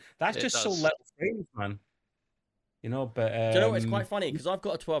screen. That's It just so does. little frames, man. You know, but Do you know what? It's quite funny because I've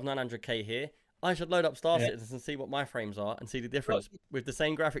got a 12900K here. I should load up Star Yeah. Citizen and see what my frames are and see the difference with the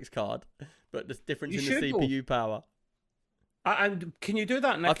same graphics card, but the difference You in the should, though. CPU power. And can you do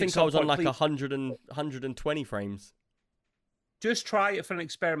that, Nick? I think at I some was on point, like please? 120 frames. Just try it for an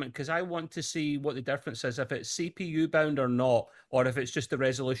experiment because I want to see what the difference is, if it's CPU bound or not, or if it's just the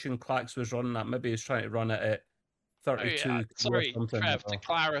resolution Clax was running at. Maybe he's trying to run it at 32. Oh, yeah. or Sorry, something. Trev, to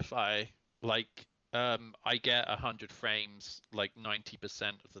clarify, like I get 100 frames like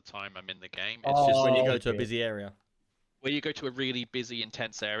 90% of the time I'm in the game. It's just Just when you Oh, go to a okay. busy area. when you go to a really busy,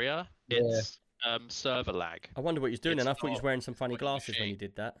 intense area, Yeah. it's server lag. I wonder what he's doing, It's and I thought he was not wearing some funny what you glasses when he think.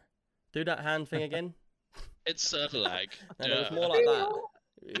 did that. Do that hand thing again. It's server lag. No, it was Yeah. more like that.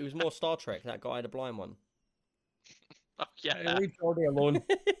 It was more Star Trek. That guy, the blind one. Oh, yeah. Leave Jordy alone.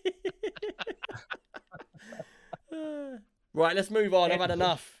 Right, let's move on. I've had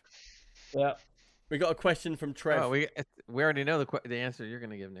enough. Yeah. We got a question from Trev. Oh, we already know the answer you're going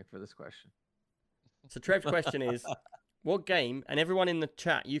to give, Nick, for this question. So Trev's question is, what game? And everyone in the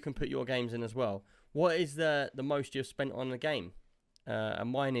chat, you can put your games in as well. What is the most you've spent on the game? And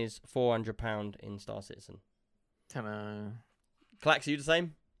mine is £400 in Star Citizen. Ta-da. Clax, are you the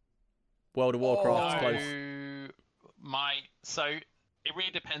same? World of Warcraft's close. So it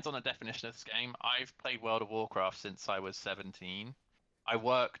really depends on the definition of this game. I've played World of Warcraft since I was 17. I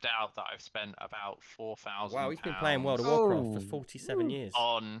worked out that I've spent about £4,000. Wow, he's been playing World of Warcraft for Oh. 47 years.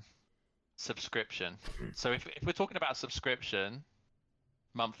 on subscription. So if we're talking about subscription,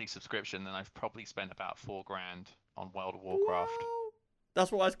 monthly subscription, then I've probably spent about $4,000 on World of Warcraft.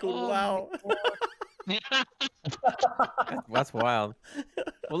 That's what I called Oh WoW. That's wild.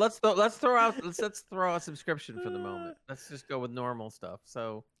 Well, let's throw out a subscription for the moment. Let's just go with normal stuff.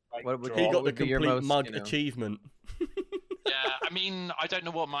 So what would He what got the would be your complete most, mug you know- achievement. Yeah, I mean, I don't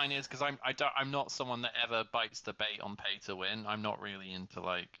know what mine is because I'm not someone that ever bites the bait on pay to win. I'm not really into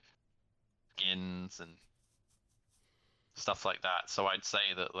like skins and stuff like that. So I'd say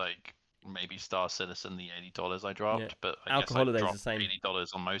that like maybe Star Citizen, the $80 I dropped, Yeah. but I guess Alcoholiday's I the dropped same.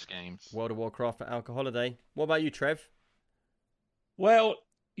 $80 on most games. World of Warcraft at Alcohol Holiday. What about you, Trev? Well,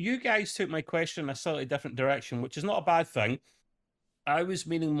 you guys took my question in a slightly different direction, which is not a bad thing. I was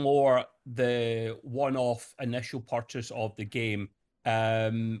meaning more the one-off initial purchase of the game,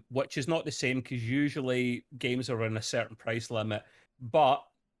 which is not the same because usually games are in a certain price limit. But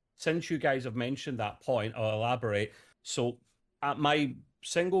since you guys have mentioned that point, I'll elaborate. So my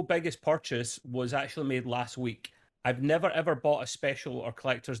single biggest purchase was actually made last week. I've never ever bought a special or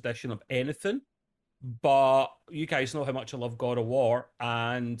collector's edition of anything, but you guys know how much I love God of War,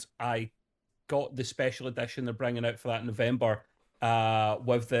 and I got the special edition they're bringing out for that in November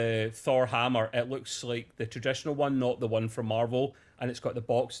with the Thor hammer. It looks like the traditional one, not the one from Marvel, and it's got the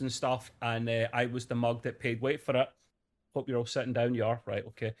box and stuff. And I was the mug that paid. Wait for it. Hope you're all sitting down. You are, right?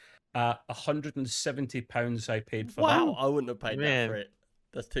 Okay. £170 I paid for that. Wow, I wouldn't have paid Man. that for it.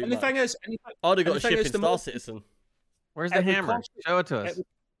 That's too And the much. thing is, I'd have got the a thing ship is, in the Star most- Citizen. Where's the It would hammer? cost you- Show it to us.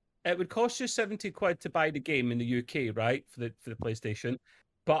 it would cost you 70 quid to buy the game in the UK, right, for the PlayStation.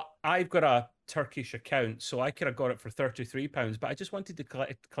 But I've got a Turkish account, so I could have got it for £33. But I just wanted the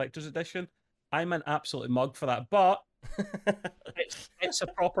collector's edition. I'm an absolute mug for that. But it's a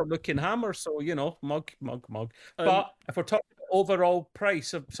proper looking hammer, so you know, mug. But if we're talking overall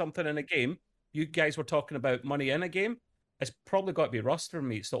price of something in a game, you guys were talking about money in a game. It's probably got to be Rust for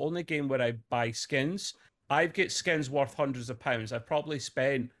me. It's the only game where I buy skins. I get skins worth hundreds of pounds. I've probably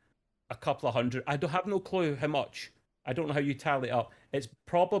spent a couple of hundred. I don't have no clue how much. I don't know how you tally it up. It's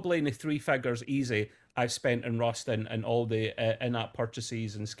probably in the three figures easy I've spent in Rust and all the in-app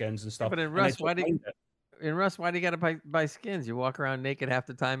purchases and skins and stuff. but in And I Rust, don't why do you- mind it. In Rust, why do you got to buy skins? You walk around naked half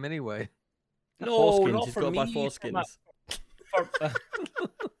the time anyway. No, Foreskins. not He's for got to buy me, foreskins.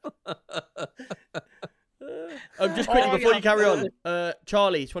 Just quickly Oh, before yeah, you carry on, absolutely.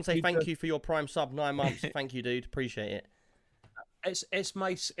 Charlie, just want to say You thank too. you for your Prime sub 9 months. Thank you, dude. Appreciate it. It's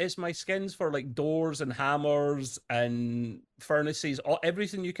my skins for like doors and hammers and furnaces.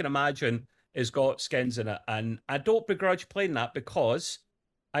 Everything you can imagine has got skins in it, and I don't begrudge playing that because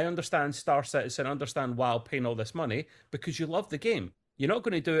I understand Star Citizen, understand WoW paying all this money because you love the game. You're not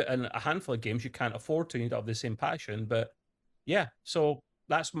going to do it in a handful of games. You can't afford to. You don't have the same passion. But yeah, so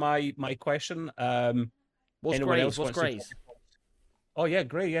that's my question. What's Anyone Grays? else What's wants to Grays? Oh yeah,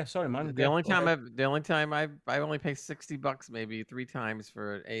 Gray. Yeah, sorry, man. The only time I only pay $60 maybe 3 times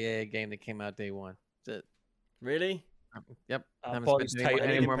for an AA game that came out day one. That's it. Really? Yep. I Haven't thought spent it's any, tight.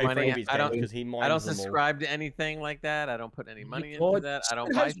 any He more didn't pay for any money. of his I games don't. because he I don't minds them all. subscribe to anything like that. I don't put any money into God, that. I don't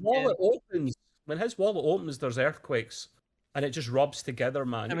when buy his wallet skins. opens, when his wallet opens, there's earthquakes, and it just rubs together,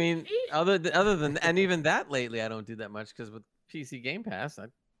 man. I mean, other than and even that lately, I don't do that much because with PC Game Pass, I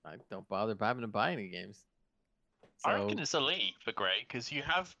don't bother having to buy any games. I So reckon it's elite for Grey because you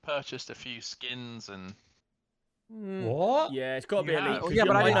have purchased a few skins and what? Yeah, it's got to be Yeah. elite. Oh, 'Cause yeah,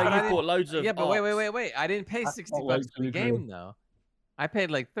 but I know but you've didn't- bought loads of. yeah, but arcs. wait. I didn't pay That's $60 not like for the the game though. I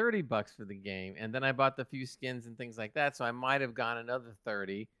paid like $30 for the game, and then I bought the few skins and things like that. So I might have gone another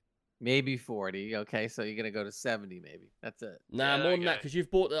 30, maybe 40. Okay, so you're gonna go to 70, maybe. That's it. Nah, Yeah, more there than you that, go. because you've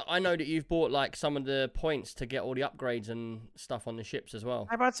bought. I know that you've bought like some of the points to get all the upgrades and stuff on the ships as well.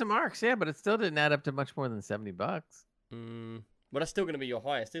 I bought some arcs, yeah, but it still didn't add up to much more than $70. But that's still going to be your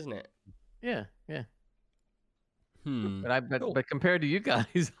highest, isn't it? Yeah. Hmm. But but compared to you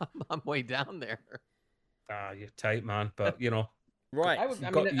guys, I'm way down there. Ah, you're tight, man. But you know, Right.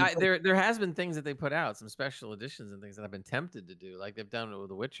 There has been things that they put out, some special editions and things that I've been tempted to do, like they've done it with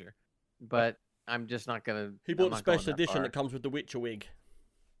The Witcher, but I'm just not gonna. He I'm bought the not going special that edition far. that comes with the Witcher wig.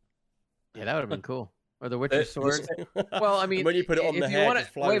 Yeah, that would have been cool. Or The Witcher sword. Well, Well, I mean, when you put it on if the you hair, it wanna-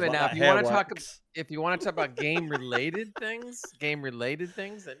 just flows wait a minute, like now, that if you wanna hair talk wax. If you want to talk about game related things, then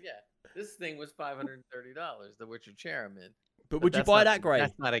yeah, this thing was $530. The Witcher chair I'm in. But would you that's buy not- that, Gray?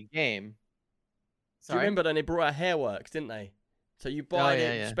 That's not a game. Do you Sorry? remember then they brought out hair works, didn't they? So you buy the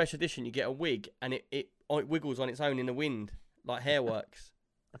yeah. special edition, you get a wig, and it wiggles on its own in the wind like hair works.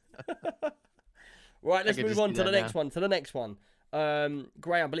 Right, let's could move just on do to the that next one. To the next one.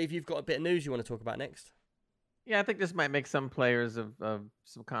 Gray, I believe you've got a bit of news you want to talk about next. Yeah, I think this might make some players of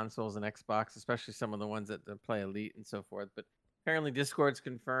some consoles and Xbox, especially some of the ones that play Elite and so forth. But apparently, Discord's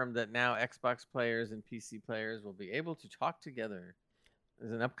confirmed that now Xbox players and PC players will be able to talk together.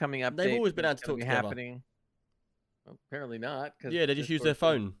 There's an upcoming update. They've always been able that's to gonna talk be together. happening. Well, apparently not. 'cause Yeah, they just use their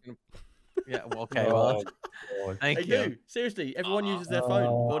Discord's phone. Yeah. Well, okay. Well, God. thank They you. do. Seriously, everyone uses their phone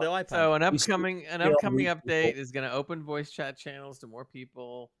or their iPad. So an We still- upcoming yeah, update is going to open voice chat channels to more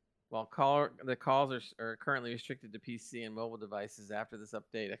people. While the calls are currently restricted to PC and mobile devices, after this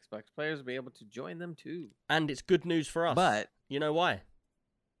update, Xbox players will be able to join them too. And it's good news for us. But you know why?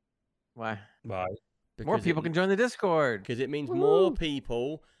 why? Right. More people can join the Discord. Because it means Woo! more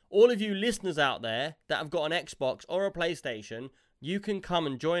people, all of you listeners out there that have got an Xbox or a PlayStation, you can come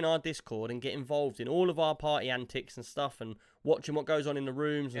and join our Discord and get involved in all of our party antics and stuff and watching what goes on in the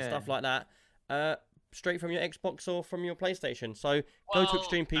rooms and stuff like that. Straight from your Xbox or from your PlayStation. So go to Well,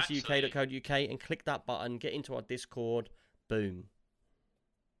 extremepcuk.co.uk and click that button, get into our Discord, boom.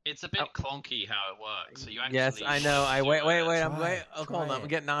 It's a bit clunky how it works. So you actually Yes, I know. should wait. do it. I'm Try it, hold try on. I'm it.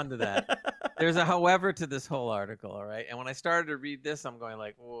 getting on to that. There's a however to this whole article, all right? And when I started to read this, I'm going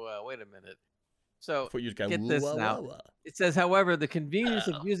like, whoa, wait a minute. So Before you just go, get "Whoa, this whoa, now. whoa, whoa." It says, however, the convenience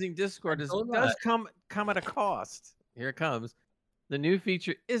of using Discord does come at a cost. Here it comes. The new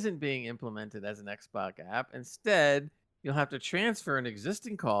feature isn't being implemented as an Xbox app. Instead, you'll have to transfer an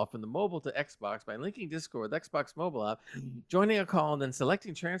existing call from the mobile to Xbox by linking Discord with Xbox mobile app, joining a call, and then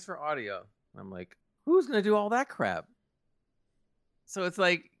selecting transfer audio. I'm like, who's going to do all that crap? So it's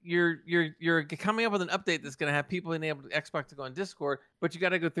like you're coming up with an update that's going to have people enable Xbox to go on Discord, but you got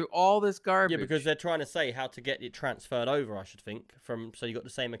to go through all this garbage. Yeah, because they're trying to say how to get it transferred over, I should think, so you got the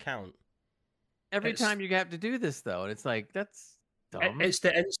same account. every it's- time you have to do this though, and it's like that's dumb. It's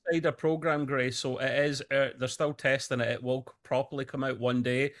the insider program, Grace. So it is. They're still testing it. It will properly come out one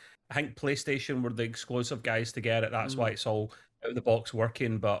day. I think PlayStation were the exclusive guys to get it. That's why it's all out of the box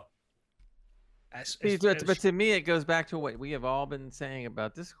working. But But to me, it goes back to what we have all been saying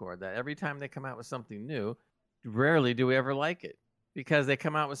about Discord, that every time they come out with something new, rarely do we ever like it because they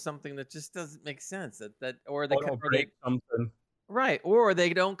come out with something that just doesn't make sense. Or they it'll break something. right, or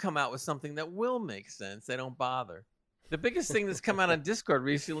they don't come out with something that will make sense. They don't bother. The biggest thing that's come out on Discord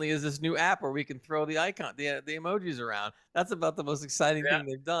recently is this new app where we can throw the icon, the emojis around. That's about the most exciting thing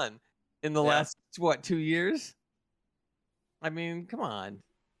they've done in the last 2 years. I mean, come on.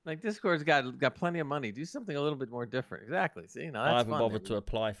 Like Discord's got plenty of money. Do something a little bit more different. Exactly. See, now that's I haven't fun, bothered maybe. to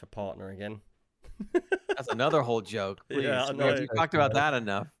apply for partner again. That's another whole joke. Please. Yeah, I We- know. We've talked about that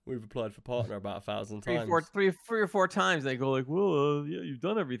enough. We've applied for partner about 1,000 Three times. or four times. They go like, "Well, yeah, you've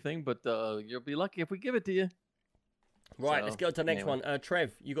done everything, but you'll be lucky if we give it to you." Right, let's So, go to the next anyway. one.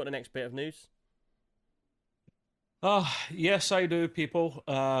 Trev, you got the next bit of news? Oh, yes, I do, people.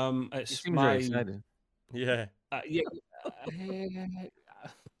 You It's seem very my excited. Yeah. yeah.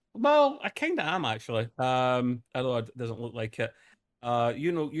 Well, I kind of am actually. Although it doesn't look like it.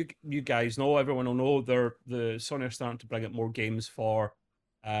 You know, you guys know, everyone will know the Sony are starting to bring out more games for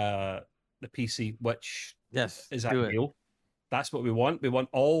the PC, which Yes, is do it. ideal. That's what we want. We want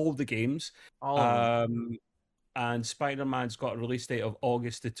all the games. All of them. And Spider-Man's got a release date of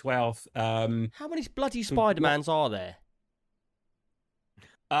August the 12th. How many bloody so Spider-Mans are there?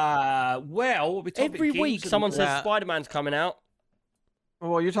 well, we talk about Every games week and- someone says Yeah. Spider-Man's coming out.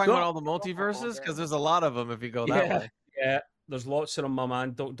 Well, you're talking No. about all the multiverses because there's a lot of them if you go that Yeah. way. Yeah, there's lots of them, my man.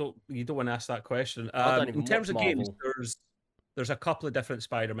 You don't want to ask that question. I don't even In terms of watch games, Marvel. there's a couple of different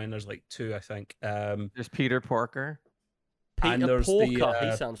Spider-Man. There's like two, I think. There's Peter Porker, And Peter there's Porker.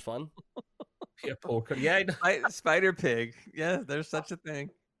 the, He sounds fun. Peter Porker. Yeah, Spider Pig. Yeah, there's such a thing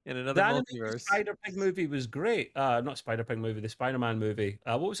in another that animated multiverse. Spider-Pig movie was great. Not Spider-Pig movie, the Spider-Man movie.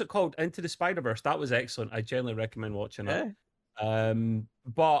 What was it called? Into the Spider-Verse. That was excellent. I generally recommend watching it. Yeah.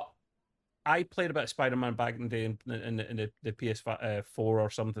 But I played a bit of Spider-Man back in the day in the PS4 or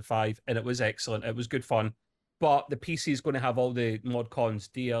something 5, and it was excellent. It was good fun. But the PC is going to have all the mod cons,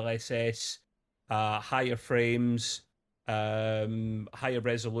 DLSS, higher frames, higher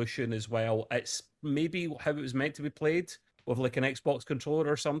resolution as well. It's maybe how it was meant to be played with like an Xbox controller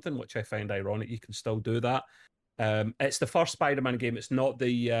or something, which I find ironic. You can still do that. It's the first Spider-Man game. It's not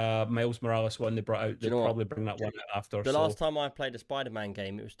the Miles Morales one they brought out. Do you They'll know what? probably bring that one out after. The so. last time I played a Spider-Man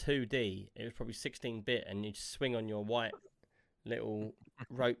game, it was 2D. It was probably 16-bit, and you just swing on your white little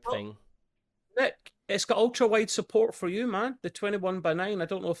rope thing. Nick, it's got ultra-wide support for you, man. The 21:9. I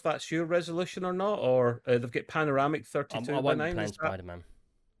don't know if that's your resolution or not, or they've got panoramic I 32:9. won't be playing Is that- Spider-Man.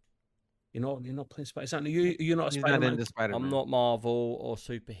 You're not playing Spider. Is that you're not a He's not Spider-Man? into Spider-Man. I'm not Marvel or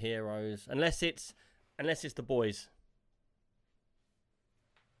superheroes, unless it's the boys.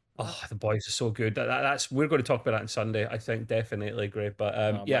 Oh, the boys are so good. That's we're going to talk about that on Sunday. I think definitely great. But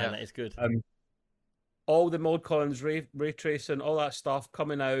Oh, yeah, man, that is good. all the mod cons, ray tracing, all that stuff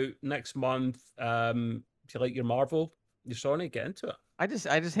coming out next month. If you like your Marvel, your Sony, get into it. I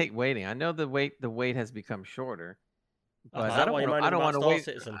just hate waiting. I know the wait has become shorter, but Is I that don't why you're want. moaning I don't about want to Star wait.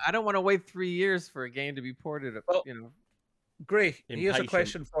 Citizen? I don't want to wait 3 years for a game to be ported. Well, You know, Great. Here's a Impatient.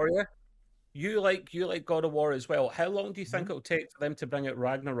 question for you. You like God of War as well. How long do you Mm-hmm. think it'll take for them to bring out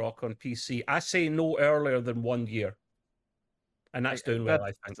Ragnarok on PC? I say no earlier than 1 year. And that's doing well,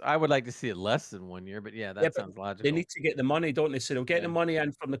 I think. I would like to see it less than 1 year, but yeah, that but sounds logical. They need to get the money, don't they? So they'll get the Yeah. money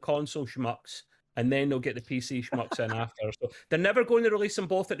in from the console schmucks, and then they'll get the PC schmucks in after. So they're never going to release them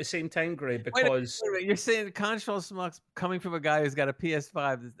both at the same time, Gray, Wait a because minute, you're saying the console smucks coming from a guy who's got a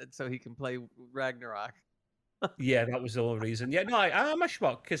PS5 so he can play Ragnarok. yeah, that was the only reason. Yeah, no, I'm a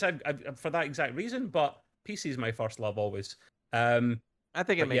schmuck because I for that exact reason. But PC is my first love always. I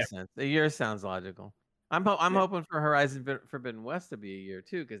think it But makes sense. A year sounds logical. I'm hoping for Horizon Forbidden West to be a year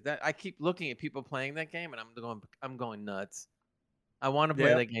too, because that I keep looking at people playing that game and I'm going nuts. I want to play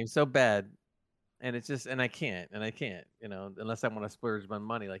Yeah. that game so bad, and it's just I can't, you know, unless I want to splurge my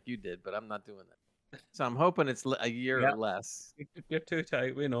money like you did, but I'm not doing that. So I'm hoping it's a year Yeah. or less. You're too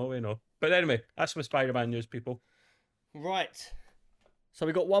tight. We know. But anyway, that's my Spider-Man news, people. Right. So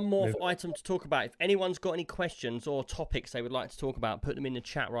we've got one more Move item to talk about. If anyone's got any questions or topics they would like to talk about, put them in the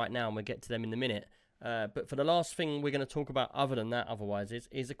chat right now and we'll get to them in a minute. But for the last thing we're going to talk about other than that, otherwise,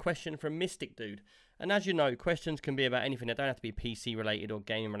 is a question from Mystic Dude. And as you know, questions can be about anything. They don't have to be PC related or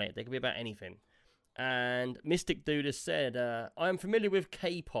gaming related. They can be about anything. And Mystic Dude has said, I am familiar with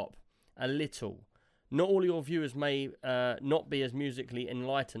K-pop a little. Not all your viewers may not be as musically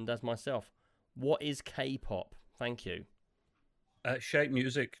enlightened as myself. What is K-pop? Thank you. Shite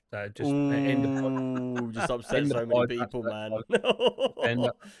music. Just end the podcast. Ooh, just upset End the so many pod, people, that's man. That's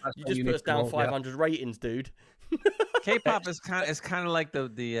You all just need put us to know, down 500 ratings, dude. K-pop is kind of like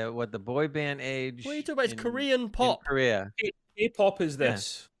the boy band age. What are you talking about? It's in- Korean in pop. Korea. K-pop is Yeah.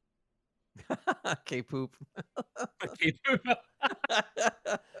 this. K-poop.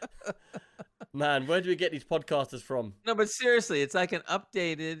 Man, where do we get these podcasters from? No, but seriously, it's like an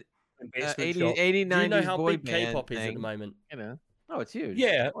updated Basement 80, shop. 80, 90s Do you know how boy big band K-pop is at thing, the moment? You know. Oh, it's huge.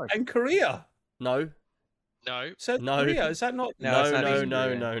 Yeah, Of course. in Korea. No. No. South No. Korea, is that not? No, No, it's not no, East no,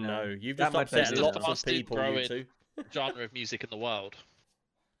 Korea, no, no. no. You've That just much I upset do lots know. of Fastest people, you growing two. genre of music in the world.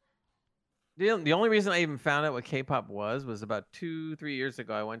 The only reason I even found out what K-pop was about 2-3 years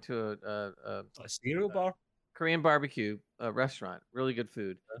ago. I went to a A cereal bar? Korean barbecue restaurant, really good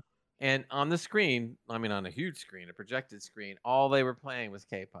food. And on the screen, I mean, on a huge screen, a projected screen, all they were playing was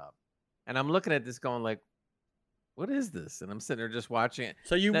K-pop. And I'm looking at this going like, what is this? And I'm sitting there just watching it.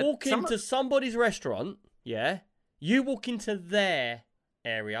 So you That- walk some- into somebody's restaurant, yeah? You walk into their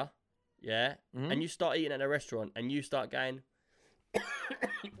area, yeah, Mhm. and you start eating at a restaurant, and you start going,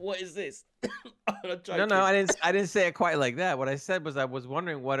 "What is this?" I'm not No, joking. I didn't say it quite like that. What I said was I was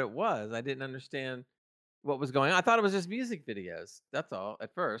wondering what it was. I didn't understand what was going on. I thought it was just music videos. That's all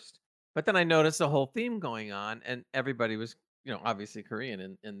at first. But then I noticed the whole theme going on, and everybody was, obviously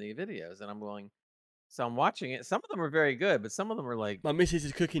Korean in the videos. And I'm going, so I'm watching it. Some of them were very good, but some of them were like, My missus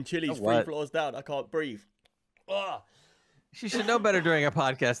is cooking chilies 3 what? floors down. I can't breathe. Ah. She should know better during a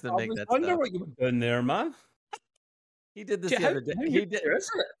podcast than I make was that wondering stuff. what you were doing there, man. He did this Gee, the how- other day. how He you did. there,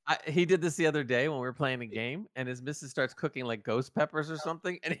 isn't it? He did this the other day when we were playing a game, and his missus starts cooking like ghost peppers or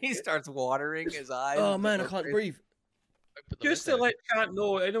something, and he starts watering his eyes. Oh and man, I goes can't crazy. breathe. Open the Just to window. let chat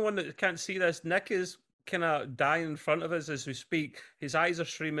know, anyone that can't see this, Nick is kind of dying in front of us as we speak. His eyes are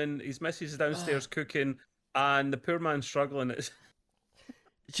streaming. His missus is downstairs cooking, and the poor man's struggling. It's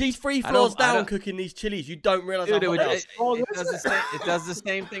She's 3 I floors don't- I down don't- cooking these chilies. You don't realize Dude, how it, hot would, they it, are. Oh, it is does the same. It does the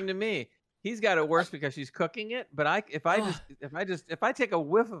same thing to me. He's got it worse because she's cooking it. But if I take a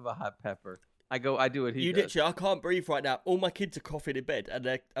whiff of a hot pepper, I do what he You does. literally, I can't breathe right now. All my kids are coughing in bed, and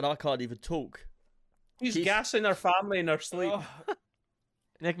I can't even talk. He's She's- gassing her family in her sleep. Oh.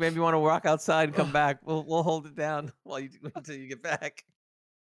 Nick, maybe you want to walk outside and come back. We'll hold it down until you get back.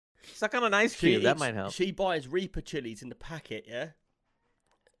 Suck on an ice cube. That might help. She buys Reaper chilies in the packet, yeah.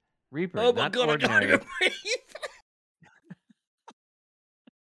 Reaper, Oh my not god, I ordinary. can't breathe.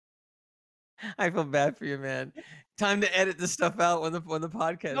 I feel bad for you, man. Time to edit this stuff out when the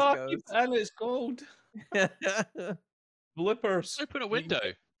podcast No, goes. keep it in, it's gold. Bloopers. Open a window.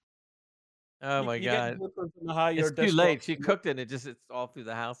 Oh my You get god. bloopers in the higher It's too Discord. late. She cooked it. It's all through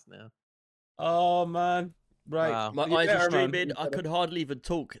the house now. Oh man, right. Wow. My You eyes are better, man. streaming. You I better. could hardly even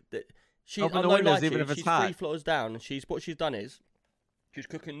talk. She's Open I'm the no windows lie to even you, if it's she's hot. 3 floors down, and what she's done is she's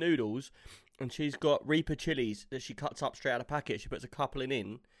cooking noodles, and she's got Reaper chilies that she cuts up straight out of packet. She puts a couple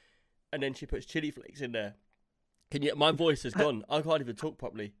in, and then she puts chili flakes in there. My voice is gone. I can't even talk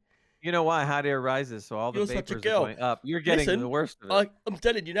properly. You know why? Hot air rises, so all the You're such a vapors girl. are going up. You're getting Listen, the worst of it. I'm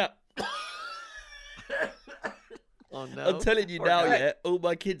telling you now. Oh no! I'm telling you Poor now, guy. yeah. All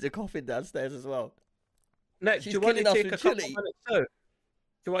my kids are coughing downstairs as well. Nick, She's do you want to killing us take with a couple chili. of minutes out?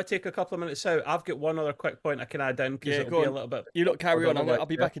 Do you want to take a couple of minutes out? I've got one other quick point I can add in because Yeah, it'll go be a on. little bit. You lot carry on. I'll I'll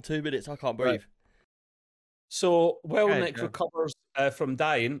be back in 2 minutes. I can't breathe. Right. So, while Right, Nick yeah. recovers from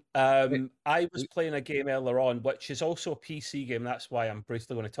dying, I was playing a game earlier on, which is also a PC game. That's why I'm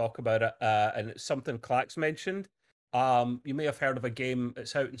briefly going to talk about it. And it's something Clax mentioned. You may have heard of a game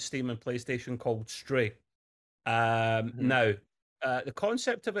that's out in Steam and PlayStation called Stray. Now, the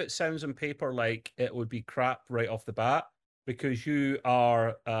concept of it sounds on paper like it would be crap right off the bat because you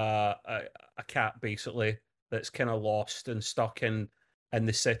are a cat basically that's kind of lost and stuck in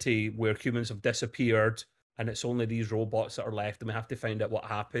the city where humans have disappeared, and it's only these robots that are left, and we have to find out what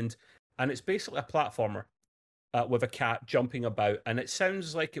happened. And it's basically a platformer with a cat jumping about, and it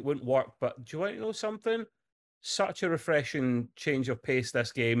sounds like it wouldn't work. But do you want to know something? Such a refreshing change of pace,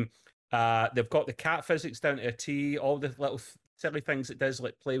 this game. They've got the cat physics down to a T, all the little silly things it does,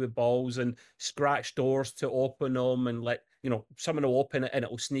 like play with balls and scratch doors to open them, and someone will open it and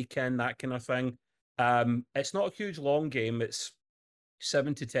it'll sneak in, that kind of thing. It's not a huge long game. It's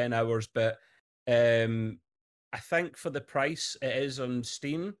 7 to 10 hours, but I think for the price it is on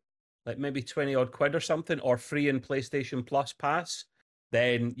Steam, like maybe 20 odd quid or something, or free in PlayStation Plus Pass,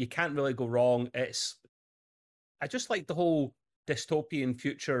 then you can't really go wrong. I just like the whole dystopian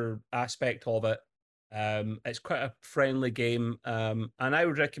future aspect of it. It's quite a friendly game, and I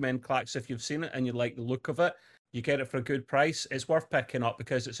would recommend Clax if you've seen it and you like the look of it. You get it for a good price. It's worth picking up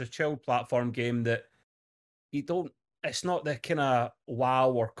because it's a chilled platform game that it's not the kind of WoW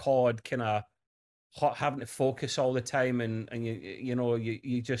or COD kind of having to focus all the time, and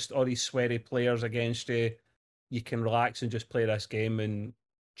you just all these sweaty players against you. You can relax and just play this game and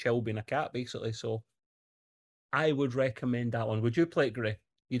chill being a cat, basically. So I would recommend that one. Would you play it, Gray?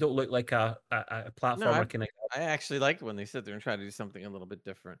 You don't look like a platformer kind of. I actually like it when they sit there and try to do something a little bit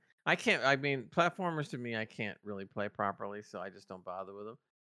different. Platformers to me, I can't really play properly, so I just don't bother with them.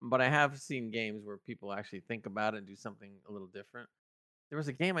 But I have seen games where people actually think about it and do something a little different. There was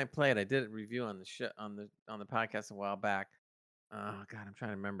a game I played. I did a review on the podcast a while back. Oh God, I'm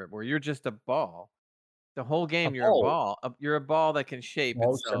trying to remember it. Where you're just a ball. The whole game, you're a ball. You're a ball that can shape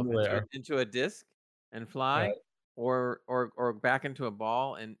Ball itself simulator. into a disc and fly, Right. or back into a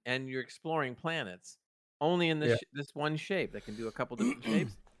ball, and you're exploring planets. Only in this this one shape that can do a couple different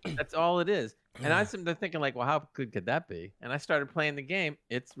shapes. That's all it is. And I started thinking, like, well, how good could that be? And I started playing the game.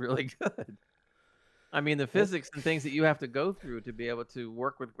 It's really good. I mean, the physics and things that you have to go through to be able to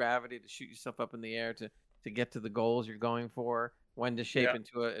work with gravity, to shoot yourself up in the air, to to get to the goals you're going for, when to shape Yeah.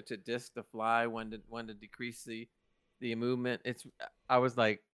 into a disc to fly, when to decrease the movement. I was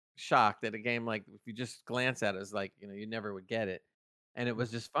like shocked at a game like if you just glance at it, it's like you never would get it, and it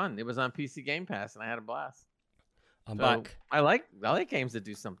was just fun. It was on PC Game Pass, and I had a blast. I'm So, back. I like games that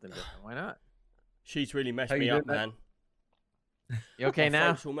do something different. Why not? She's really messed How me you up, doing, man. You okay My now?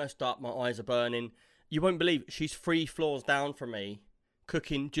 throat's all messed up. My eyes are burning. You won't believe she's 3 floors down from me,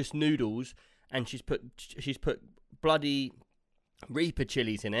 cooking just noodles, and she's put bloody Reaper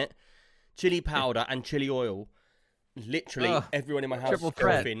chilies in it, chili powder and chili oil. Literally, Ugh, everyone in my house triple is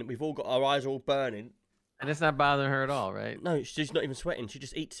threat. coughing. We've all got our eyes all burning. And it's not bothering her at all, right? No, she's not even sweating. She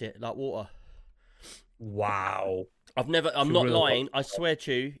just eats it like water. Wow. I'm She not really lying. likes I swear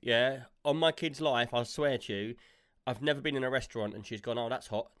to you, yeah, on my kid's life, I swear to you, I've never been in a restaurant and she's gone, oh, that's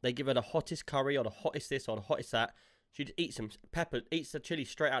hot. They give her the hottest curry or the hottest this or the hottest that. She just eats some pepper, eats the chili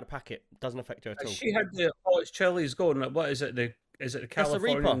straight out of the packet. Doesn't affect her at all. She had the hottest chilies going. What is it? Is it the That's the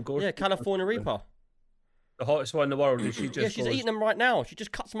Californian Reaper. Ghost? Yeah, California Reaper. The hottest one in the world. And she just Yeah, she's goes, eating them right now. She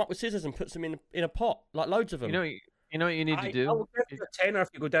just cuts them up with scissors and puts them in a pot, like loads of them. You know what you need to I do? will give you a tenner if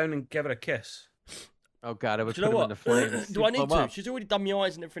you go down and give her a kiss. Oh God, I would Do you put know him in what? the flames. Do I need Blow to? up. She's already done my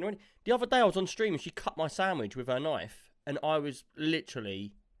eyes and everything already. The other day I was on stream and she cut my sandwich with her knife, and I was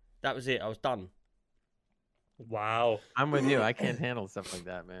literally, that was it. I was done. Wow. I'm with you. I can't handle stuff like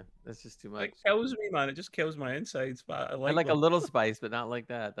that, man. That's just too much. It kills me, man. It just kills my insides. But I I like, like a them. little spice, but not like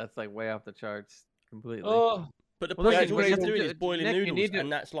that. That's like way off the charts completely. Oh, But the Well, point look, is, all she's you doing do- is boiling Nick, you noodles, need to-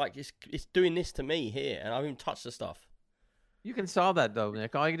 and that's like it's doing this to me here, and I haven't even touched the stuff. You can solve that though,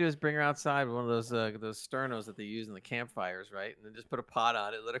 Nick. All you can do is bring her outside with one of those sternos that they use in the campfires, right? And then just put a pot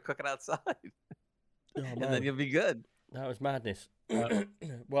on it, let her cook it outside, Oh, and man. then you'll be good. That was madness. Uh,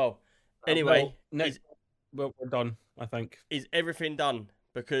 Well, anyway, well, Nick, we're done. I think. is everything done?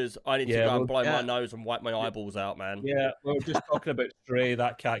 Because I need to Yeah, go and blow yeah. my nose and wipe my eyeballs out, man. Yeah, we were just talking about Stray,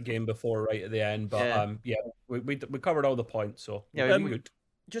 that cat game before, right at the end. But Yeah. we covered all the points, so Yeah, we're we- good.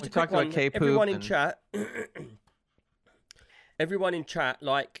 Just We a quick talked about one. K-poop Everyone in and- chat, everyone in chat,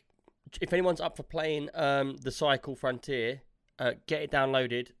 like, if anyone's up for playing the Cycle Frontier, get it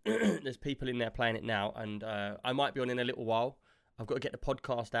downloaded. There's people in there playing it now, and I might be on in a little while. I've got to get the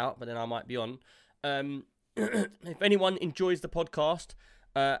podcast out, but then I might be on. If anyone enjoys the podcast,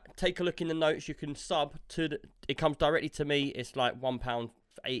 take a look in the notes. You can sub to it comes directly to me. It's like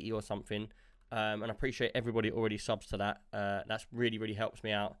 £1.80 or something. And I appreciate everybody already subs to that. That's really helps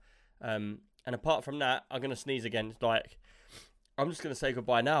me out. And apart from that, I'm gonna sneeze again. It's like I'm just gonna say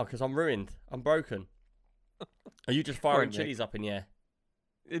goodbye now because I'm ruined. I'm broken. Are you just firing Nick. chilies up in the air?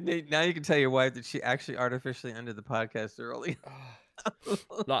 Now you can tell your wife that she actually artificially ended the podcast early.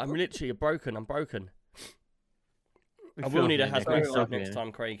 Like I'm literally broken. I'm broken. We I feel will need for a you, Nick. hazmat We suit feel for next you.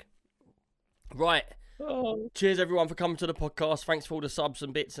 time, Craig. Right. Oh. Cheers everyone for coming to the podcast. Thanks for all the subs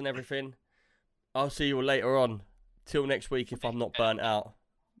and bits and everything. I'll see you all later on. Till next week if I'm not burnt out.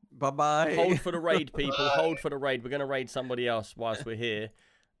 Bye-bye. Hold for the raid, people. Hold for the raid. We're going to raid somebody else whilst we're here.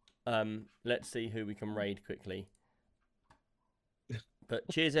 Let's see who we can raid quickly. But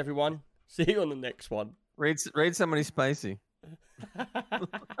cheers, everyone. See you on the next one. Raid somebody spicy.